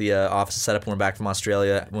doing once the office is set up when we're back from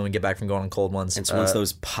Australia, when we get back from going on cold ones. And so once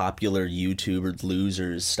those popular YouTuber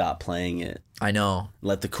losers stop playing it. I know.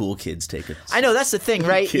 Let the cool kids take it. I know, that's the thing,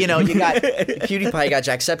 right? You know, you got PewDiePie, you got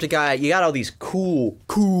Jacksepticeye, you got all these cool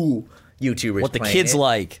YouTubers. What the playing kids it.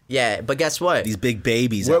 like. Yeah, but guess what? These big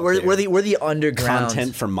babies. We're the underground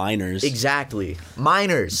content for minors. Exactly,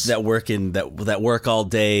 minors that work all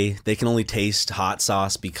day. They can only taste hot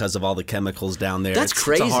sauce because of all the chemicals down there. That's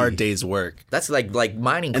crazy. It's a hard day's work. That's like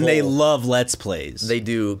mining, and coal. they love Let's Plays. They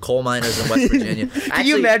do coal miners in West Virginia. Can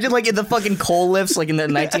you imagine like in the fucking coal lifts, like in the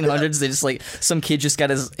 1900s, they just like some kid just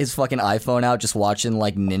got his fucking iPhone out, just watching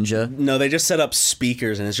like Ninja. No, they just set up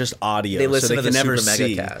speakers and it's just audio. They listen so to they can the never Super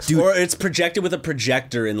see. Megacast. Dude, or it's projected with a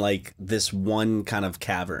projector in like this one kind of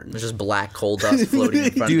cavern. There's just black coal dust floating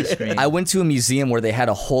in front of the screen. I went to a museum where they had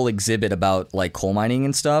a whole exhibit about like coal mining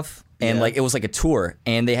and stuff. And like it was like a tour,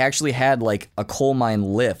 and they actually had like a coal mine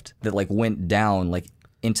lift that like went down like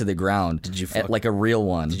into the ground. Did you like a real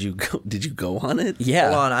one? Did you go on it? Yeah.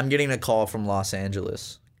 Hold on, I'm getting a call from Los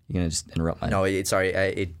Angeles. You're gonna just interrupt my? No, sorry,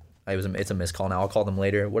 it's a missed call. Now I'll call them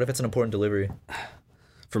later. What if it's an important delivery?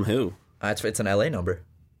 From who? It's an LA number.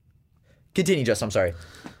 Continue, Just. I'm sorry.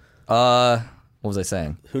 What was I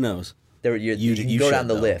saying? Who knows? You go down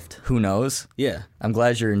the lift. Who knows? Yeah. I'm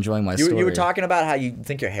glad you're enjoying my story. You were talking about how you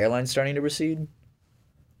think your hairline's starting to recede.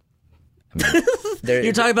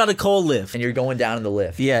 You're talking about a coal lift, and you're going down in the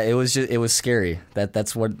lift. Yeah, it was scary.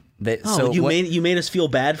 That's what they. Oh, so you made us feel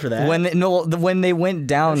bad for that. When they went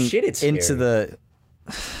down it's into the.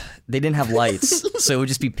 They didn't have lights, so it would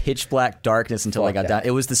just be pitch black darkness until I got down.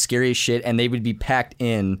 It was the scariest shit, and they would be packed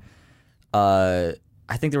in. I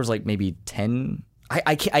think there was like maybe 10.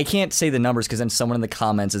 I can't say the numbers because then someone in the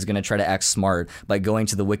comments is going to try to act smart by going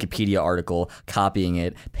to the Wikipedia article, copying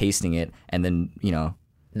it, pasting it, and then,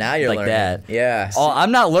 now you're like learning. that. Yeah. Oh,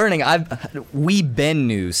 I'm not learning. We been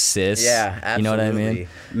new, sis. Yeah, absolutely. You know what I mean?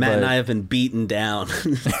 Matt and I have been beaten down.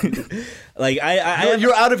 Like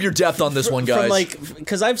you're out of your depth on this one, guys.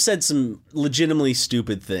 Because I've said some legitimately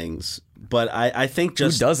stupid things, but I think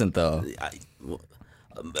just who doesn't though.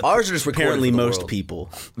 Ours are just apparently most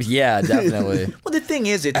people. Yeah, definitely. Well, the thing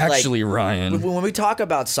is, it's actually like, Ryan. When we talk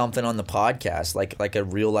about something on the podcast, like a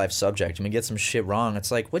real life subject, and we get some shit wrong,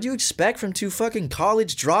 it's like, what do you expect from two fucking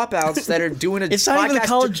college dropouts that are doing a? It's not even a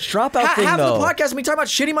college dropout thing, half though. Half the podcast, we talk about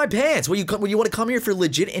shitting my pants. When you want to come here for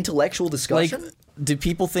legit intellectual discussion? Like, do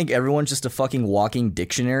people think everyone's just a fucking walking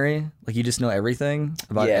dictionary? Like you just know everything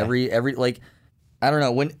about every like. I don't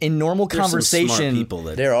know. When in normal conversation, some smart people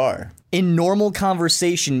that there are. In normal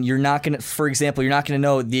conversation, you're not gonna. For example, you're not gonna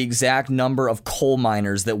know the exact number of coal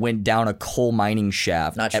miners that went down a coal mining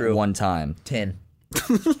shaft at one time. 10.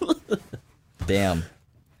 Damn.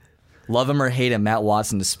 Love him or hate him, Matt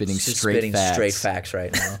Watson is spitting straight facts. Straight facts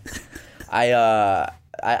right now.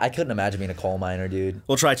 I couldn't imagine being a coal miner, dude.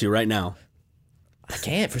 We'll try to right now. I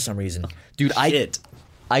can't for some reason, dude.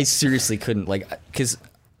 I seriously couldn't because.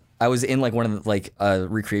 I was in like one of the a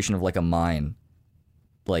recreation of like a mine,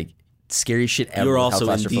 like scary shit ever. You're also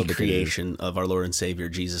in the creation of our Lord and Savior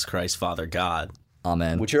Jesus Christ, Father God.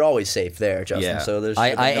 Amen. Which you're always safe there, Justin. Yeah. So there's I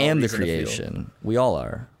am the creation. We all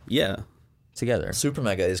are. Yeah, together. Super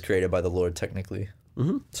Mega is created by the Lord technically.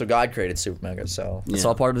 Mm-hmm. So God created Super Mega. So it's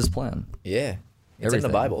all part of His plan. Yeah, it's in the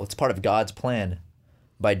Bible. It's part of God's plan.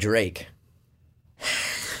 By Drake.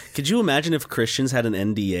 Could you imagine if Christians had an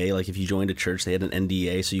NDA? Like if you joined a church, they had an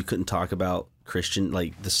NDA, so you couldn't talk about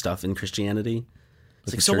the stuff in Christianity.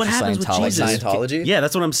 It's like, so what happens with Jesus? Scientology? Yeah,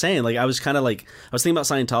 that's what I'm saying. Like I was thinking about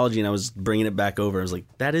Scientology, and I was bringing it back over. I was like,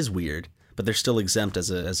 that is weird, but they're still exempt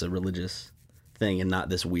as a religious thing, and not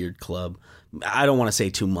this weird club. I don't want to say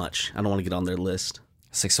too much. I don't want to get on their list.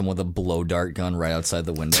 It's like someone with a blow dart gun right outside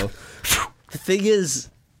the window. The thing is,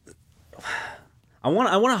 I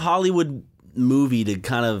want a Hollywood movie to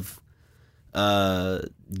kind of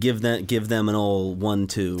give them an old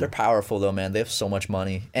 1-2. They're powerful though, man. They have so much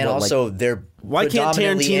money, and they're why can't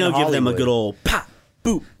Tarantino give them a good old pop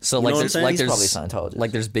boop? So like there's probably Scientologist.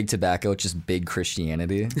 Like there's big tobacco, it's just big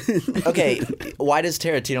Christianity. Okay, why does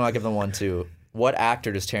Tarantino not give them 1-2? What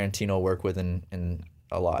actor does Tarantino work with in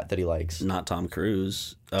a lot that he likes? Not Tom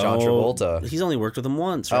Cruise. John Travolta. He's only worked with him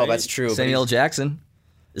once. Right? Oh, that's true. Samuel Jackson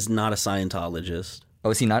is not a Scientologist. Oh,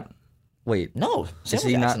 is he not? Wait, no. Is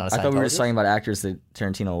he not? I thought we were just talking about actors that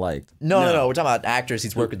Tarantino liked. No. We're talking about actors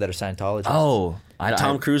he's worked with that are Scientologists. Oh,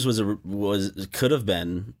 Tom Cruise could have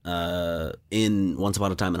been in Once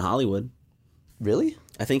Upon a Time in Hollywood. Really?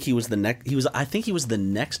 I think he was the next. I think he was the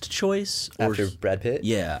next choice after Brad Pitt.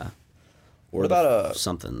 Yeah. Or what about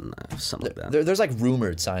something like that? There's like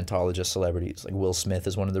rumored Scientologist celebrities. Like Will Smith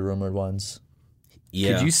is one of the rumored ones.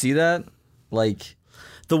 Yeah. Could you see that? Like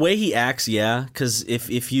the way he acts, yeah. Because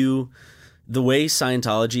the way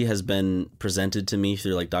Scientology has been presented to me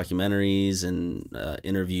through like documentaries and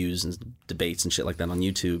interviews and debates and shit like that on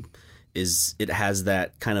YouTube, is it has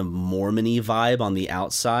that kind of Mormon-y vibe on the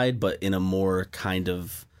outside, but in a more kind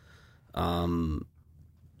of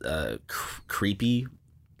creepy,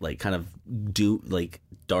 like kind of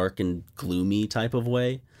dark and gloomy type of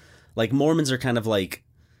way. Like Mormons are kind of like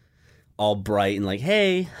all bright and like,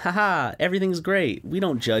 hey, haha, everything's great. We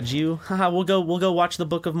don't judge you. Haha, we'll go watch the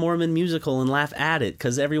Book of Mormon musical and laugh at it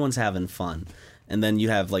because everyone's having fun. And then you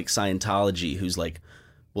have like Scientology, who's like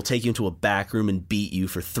We'll take you into a back room and beat you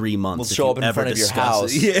for 3 months. We'll if show you up in ever front of your discuss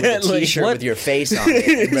house it. Yeah, with a T-shirt with your face on it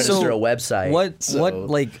and register a website. What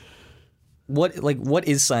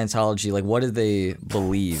is Scientology? Like, what do they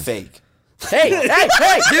believe? Fake. Hey,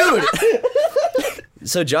 dude.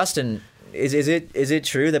 So Justin, is it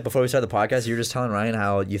true that before we started the podcast, you were just telling Ryan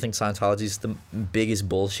how you think Scientology is the biggest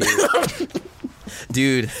bullshit,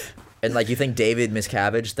 dude? And like you think David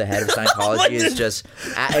Miscavige, the head of Scientology, is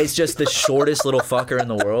just the shortest little fucker in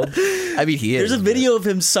the world? I mean, he is. There's a video of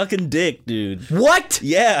him sucking dick, dude. What?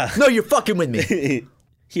 Yeah. No, you're fucking with me.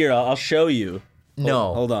 Here, I'll show you.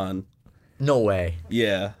 No. Hold on. No way.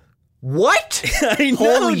 Yeah. What? I know,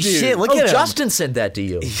 Holy dude. shit! Look at him. Justin sent that to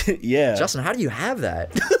you. Yeah. Justin, how do you have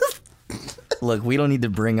that? Look, we don't need to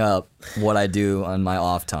bring up what I do on my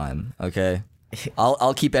off time, okay?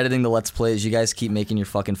 I'll keep editing the Let's Plays. You guys keep making your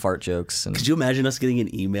fucking fart jokes. And... Could you imagine us getting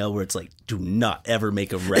an email where it's like, "Do not ever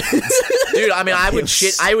make a reference." Dude, I mean, I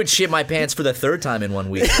would shit my pants for the third time in 1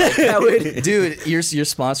 week. Like, dude, your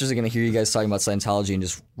sponsors are gonna hear you guys talking about Scientology and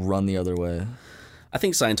just run the other way. I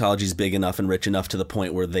think Scientology's big enough and rich enough to the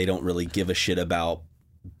point where they don't really give a shit about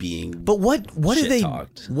being. But what do they?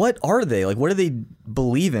 Talked. What are they like? What do they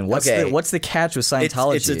believe in? What's the catch with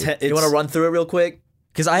Scientology? You want to run through it real quick?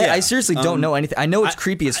 Because I seriously don't know anything. I know it's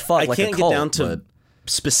creepy as fuck. I like can't a cult, get down to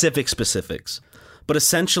specifics, but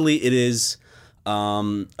essentially it is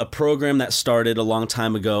a program that started a long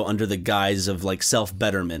time ago under the guise of like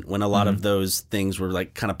self-betterment, when a lot of those things were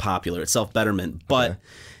like kind of popular. It's self-betterment, but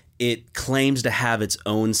it claims to have its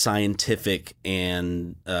own scientific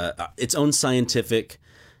and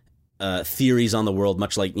theories on the world,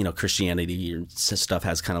 much like, you know, Christianity or stuff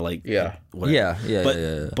has kind of like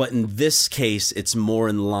whatever. But in this case, it's more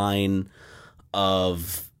in line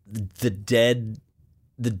of the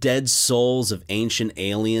dead souls of ancient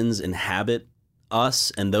aliens inhabit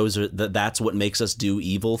us, and that's what makes us do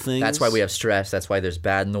evil things. That's why we have stress. That's why there's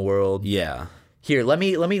bad in the world. Yeah. Here, let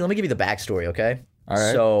me give you the backstory, okay? All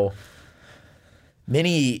right. So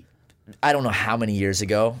I don't know how many years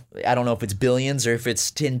ago. I don't know if it's billions or if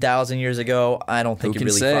it's 10,000 years ago. I don't think it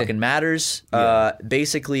really fucking matters. Yeah.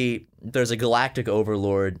 Basically, there's a galactic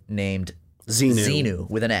overlord named Xenu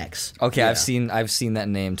with an X. Okay, yeah. I've seen that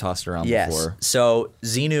name tossed around before. So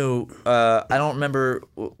Xenu, I don't remember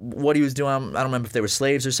what he was doing. I don't remember if they were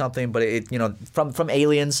slaves or something. But from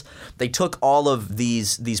aliens, they took all of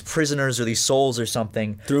these prisoners or these souls or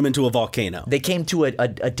something, threw them into a volcano. They came to a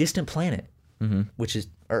distant planet, which is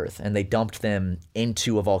Earth, and they dumped them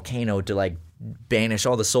into a volcano to like banish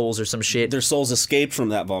all the souls or some shit. Their souls escaped from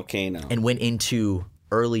that volcano and went into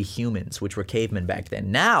early humans, which were cavemen back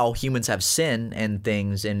then. Now humans have sin and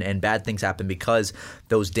things, and bad things happen because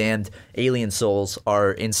those damned alien souls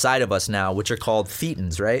are inside of us now, which are called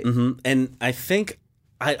thetans, right? Mm-hmm. And I think,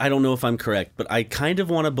 I don't know if I'm correct, but I kind of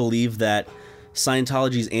want to believe that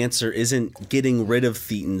Scientology's answer isn't getting rid of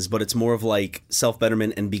thetans, but it's more of like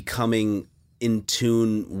self-betterment and becoming in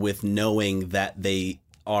tune with knowing that they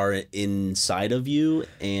are inside of you,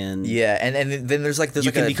 and and then there's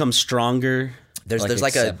you can become stronger. There's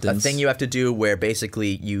like a thing you have to do where basically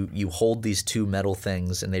you hold these two metal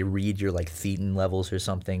things and they read your like thetan levels or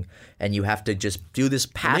something, and you have to just do this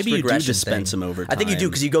past regression. Maybe you do dispense them over time. I think you do,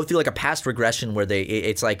 because you go through like a past regression where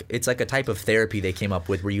it's like a type of therapy they came up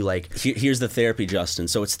with where you like. Here's the therapy, Justin.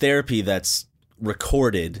 So it's therapy that's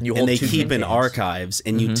recorded, and they keep in archives,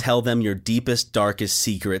 and you tell them your deepest, darkest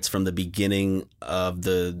secrets from the beginning of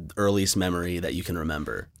the earliest memory that you can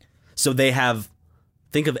remember. So they have.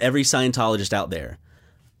 Think of every Scientologist out there.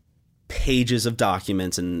 Pages of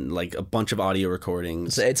documents and like a bunch of audio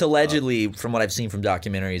recordings. It's allegedly, from what I've seen from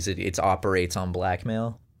documentaries, it operates on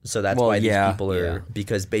blackmail. So that's why these people are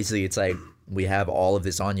because basically it's like we have all of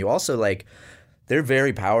this on you. Also, like they're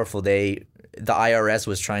very powerful. The IRS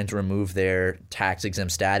was trying to remove their tax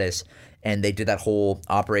exempt status, and they did that whole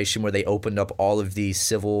operation where they opened up all of these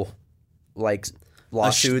civil like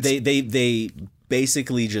lawsuits. They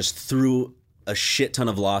basically just threw a shit ton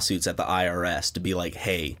of lawsuits at the IRS to be like,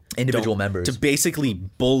 hey, individual members, to basically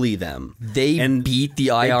bully them. They beat the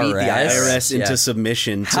IRS, into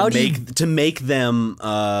submission to make them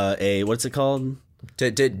what's it called?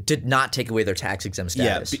 To not take away their tax exempt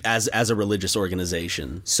status. Yeah, as a religious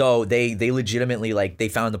organization. So they legitimately like they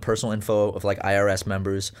found the personal info of like IRS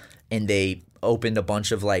members, and they opened a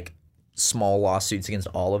bunch of like small lawsuits against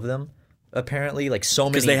all of them. Apparently, like so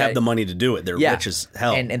many, because they have the money to do it. They're rich as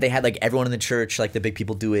hell, and they had like everyone in the church, like the big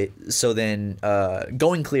people, do it. So then,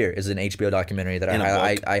 Going Clear is an HBO documentary that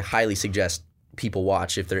I highly suggest people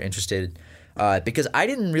watch if they're interested. Because I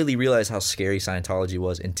didn't really realize how scary Scientology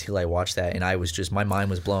was until I watched that, and I was just, my mind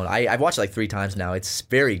was blown. I've watched it like 3 times now. It's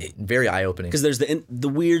very, very eye-opening. Because there's the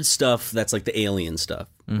weird stuff that's like the alien stuff,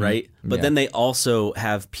 right? But then they also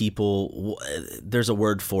have people, there's a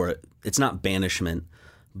word for it. It's not banishment,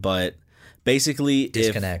 but basically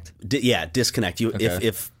disconnect. Disconnect.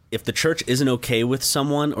 If the church isn't okay with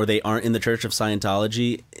someone, or they aren't in the Church of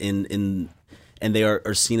Scientology, and they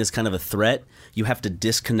are seen as kind of a threat, you have to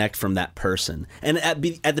disconnect from that person. And at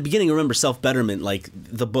the beginning, remember, self-betterment, like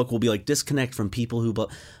the book will be like, disconnect from people who...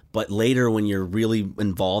 But later, when you're really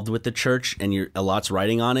involved with the church and a lot's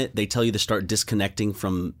writing on it, they tell you to start disconnecting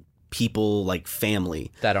from people like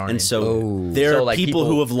family. That aren't... And so there are people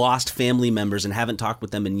who have lost family members and haven't talked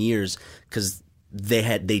with them in years because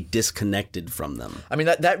they disconnected from them. I mean,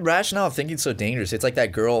 that rationale of thinking is so dangerous. It's like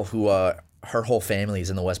that girl who... her whole family is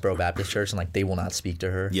in the Westboro Baptist Church, and like they will not speak to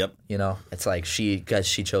her. Yep. You know, it's like she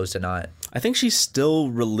chose to not. I think she's still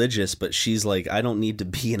religious, but she's like, I don't need to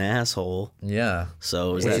be an asshole. Yeah.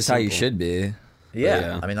 So which is how you should be.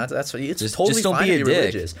 Yeah. I mean, that's it's just totally just don't fine be to a be dick.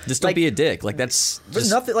 religious. Just don't be a dick. Like that's there's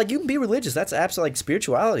nothing like you can be religious. That's absolutely like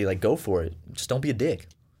spirituality. Like go for it. Just don't be a dick.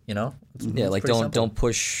 You know. Yeah. Like don't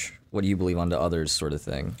push what you believe onto others, sort of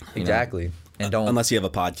thing. Exactly. Know? And don't unless you have a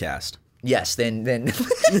podcast. Yes, then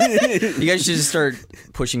you guys should just start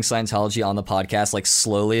pushing Scientology on the podcast, like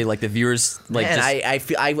slowly, like the viewers. Like, man,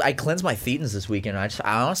 I cleansed my thetans this weekend. I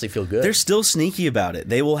honestly feel good. They're still sneaky about it.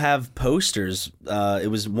 They will have posters.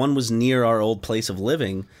 One was near our old place of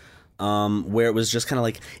living, where it was just kind of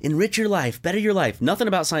like, enrich your life, better your life. Nothing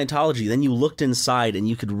about Scientology. Then you looked inside and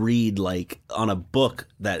you could read like on a book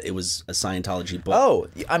that it was a Scientology book. Oh,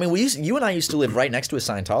 I mean, you and I used to live right next to a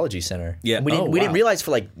Scientology center. Yeah, we didn't realize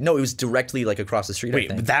for like it was directly like across the street.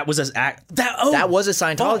 Wait, I think. that was that was a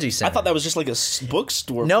Scientology center. I thought that was just like a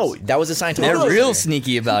bookstore. No, that was a Scientology. They're real center.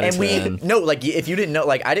 Sneaky about it. And like if you didn't know,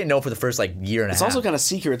 like I didn't know for the first like year and a half. It's also kind of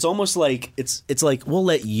secret. It's almost like it's like we'll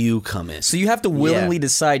let you come in. So you have to willingly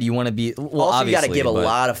decide you want to be. Well, also, obviously, you got to give a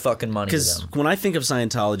lot of fucking money to them. Because when I think of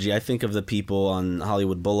Scientology, I think of the people on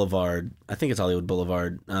Hollywood Boulevard. I think it's Hollywood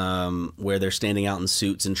Boulevard, where they're standing out in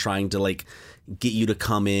suits and trying to like get you to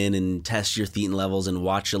come in and test your thetan levels and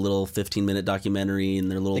watch a little 15-minute documentary and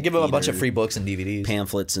their little. They give them a bunch of free books and DVDs,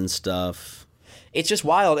 pamphlets and stuff. It's just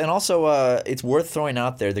wild, and also it's worth throwing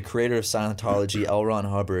out there. The creator of Scientology, L. Ron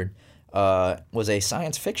Hubbard, was a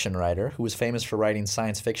science fiction writer who was famous for writing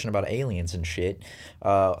science fiction about aliens and shit.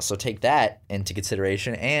 So take that into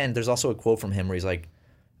consideration. And there's also a quote from him where he's like,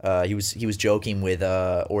 he was joking with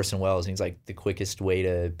Orson Welles, and he's like, the quickest way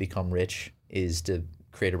to become rich is to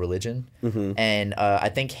create a religion. Mm-hmm. And I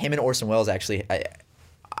think him and Orson Welles actually,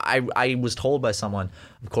 I was told by someone,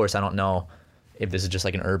 of course I don't know if this is just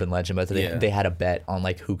like an urban legend, but they had a bet on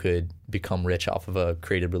like who could become rich off of a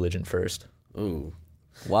created religion first. Ooh.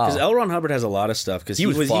 Wow. Because L. Ron Hubbard has a lot of stuff. Because he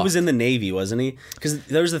was in the Navy, wasn't he? Because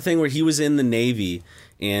there was the thing where he was in the Navy,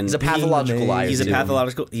 and he's a pathological liar.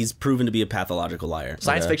 He's proven to be a pathological liar.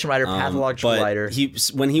 Science fiction writer, pathological liar.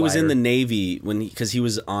 When he was in the Navy, because he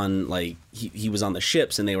was on like he was on the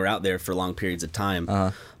ships, and they were out there for long periods of time.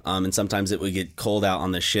 And sometimes it would get cold out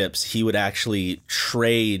on the ships. He would actually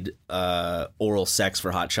trade oral sex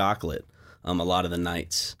for hot chocolate. A lot of the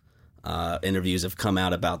nights. Interviews have come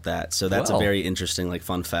out about that, so that's a very interesting, like,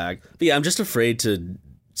 fun fact. But yeah, I'm just afraid to.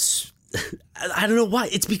 I don't know why.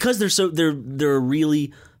 It's because they're a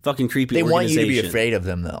really fucking creepy. They want you to be afraid of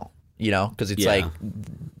them, though. You know, because it's like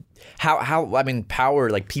how I mean, power,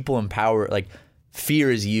 like people in power, like fear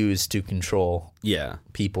is used to control.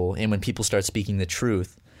 People, and when people start speaking the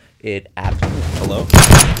truth, it absolutely. Hello.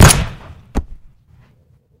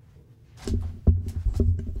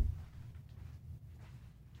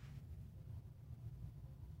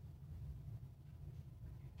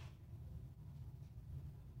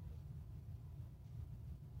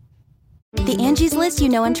 The Angie's List you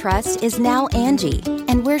know and trust is now Angie,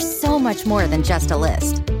 and we're so much more than just a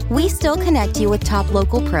list. We still connect you with top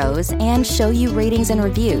local pros and show you ratings and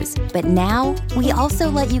reviews, but now we also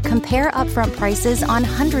let you compare upfront prices on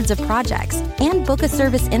hundreds of projects and book a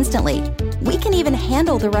service instantly. We can even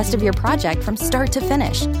handle the rest of your project from start to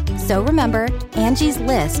finish. So remember, Angie's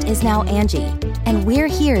List is now Angie, and we're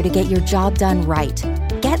here to get your job done right.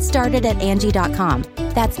 Get started at Angie.com.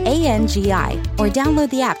 That's ANGI, or download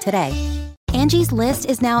the app today. Angie's List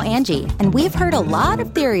is now Angie, and we've heard a lot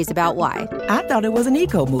of theories about why. I thought it was an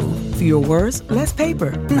eco move. Fewer words, less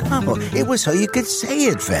paper. No, it was so you could say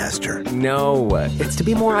it faster. No, it's to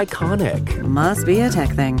be more iconic. Must be a tech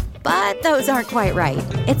thing. But those aren't quite right.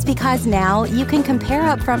 It's because now you can compare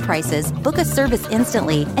upfront prices, book a service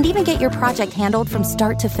instantly, and even get your project handled from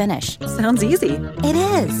start to finish. Sounds easy. It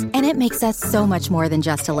is, and it makes us so much more than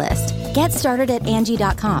just a list. Get started at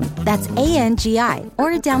Angie.com. That's ANGI,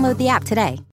 or download the app today.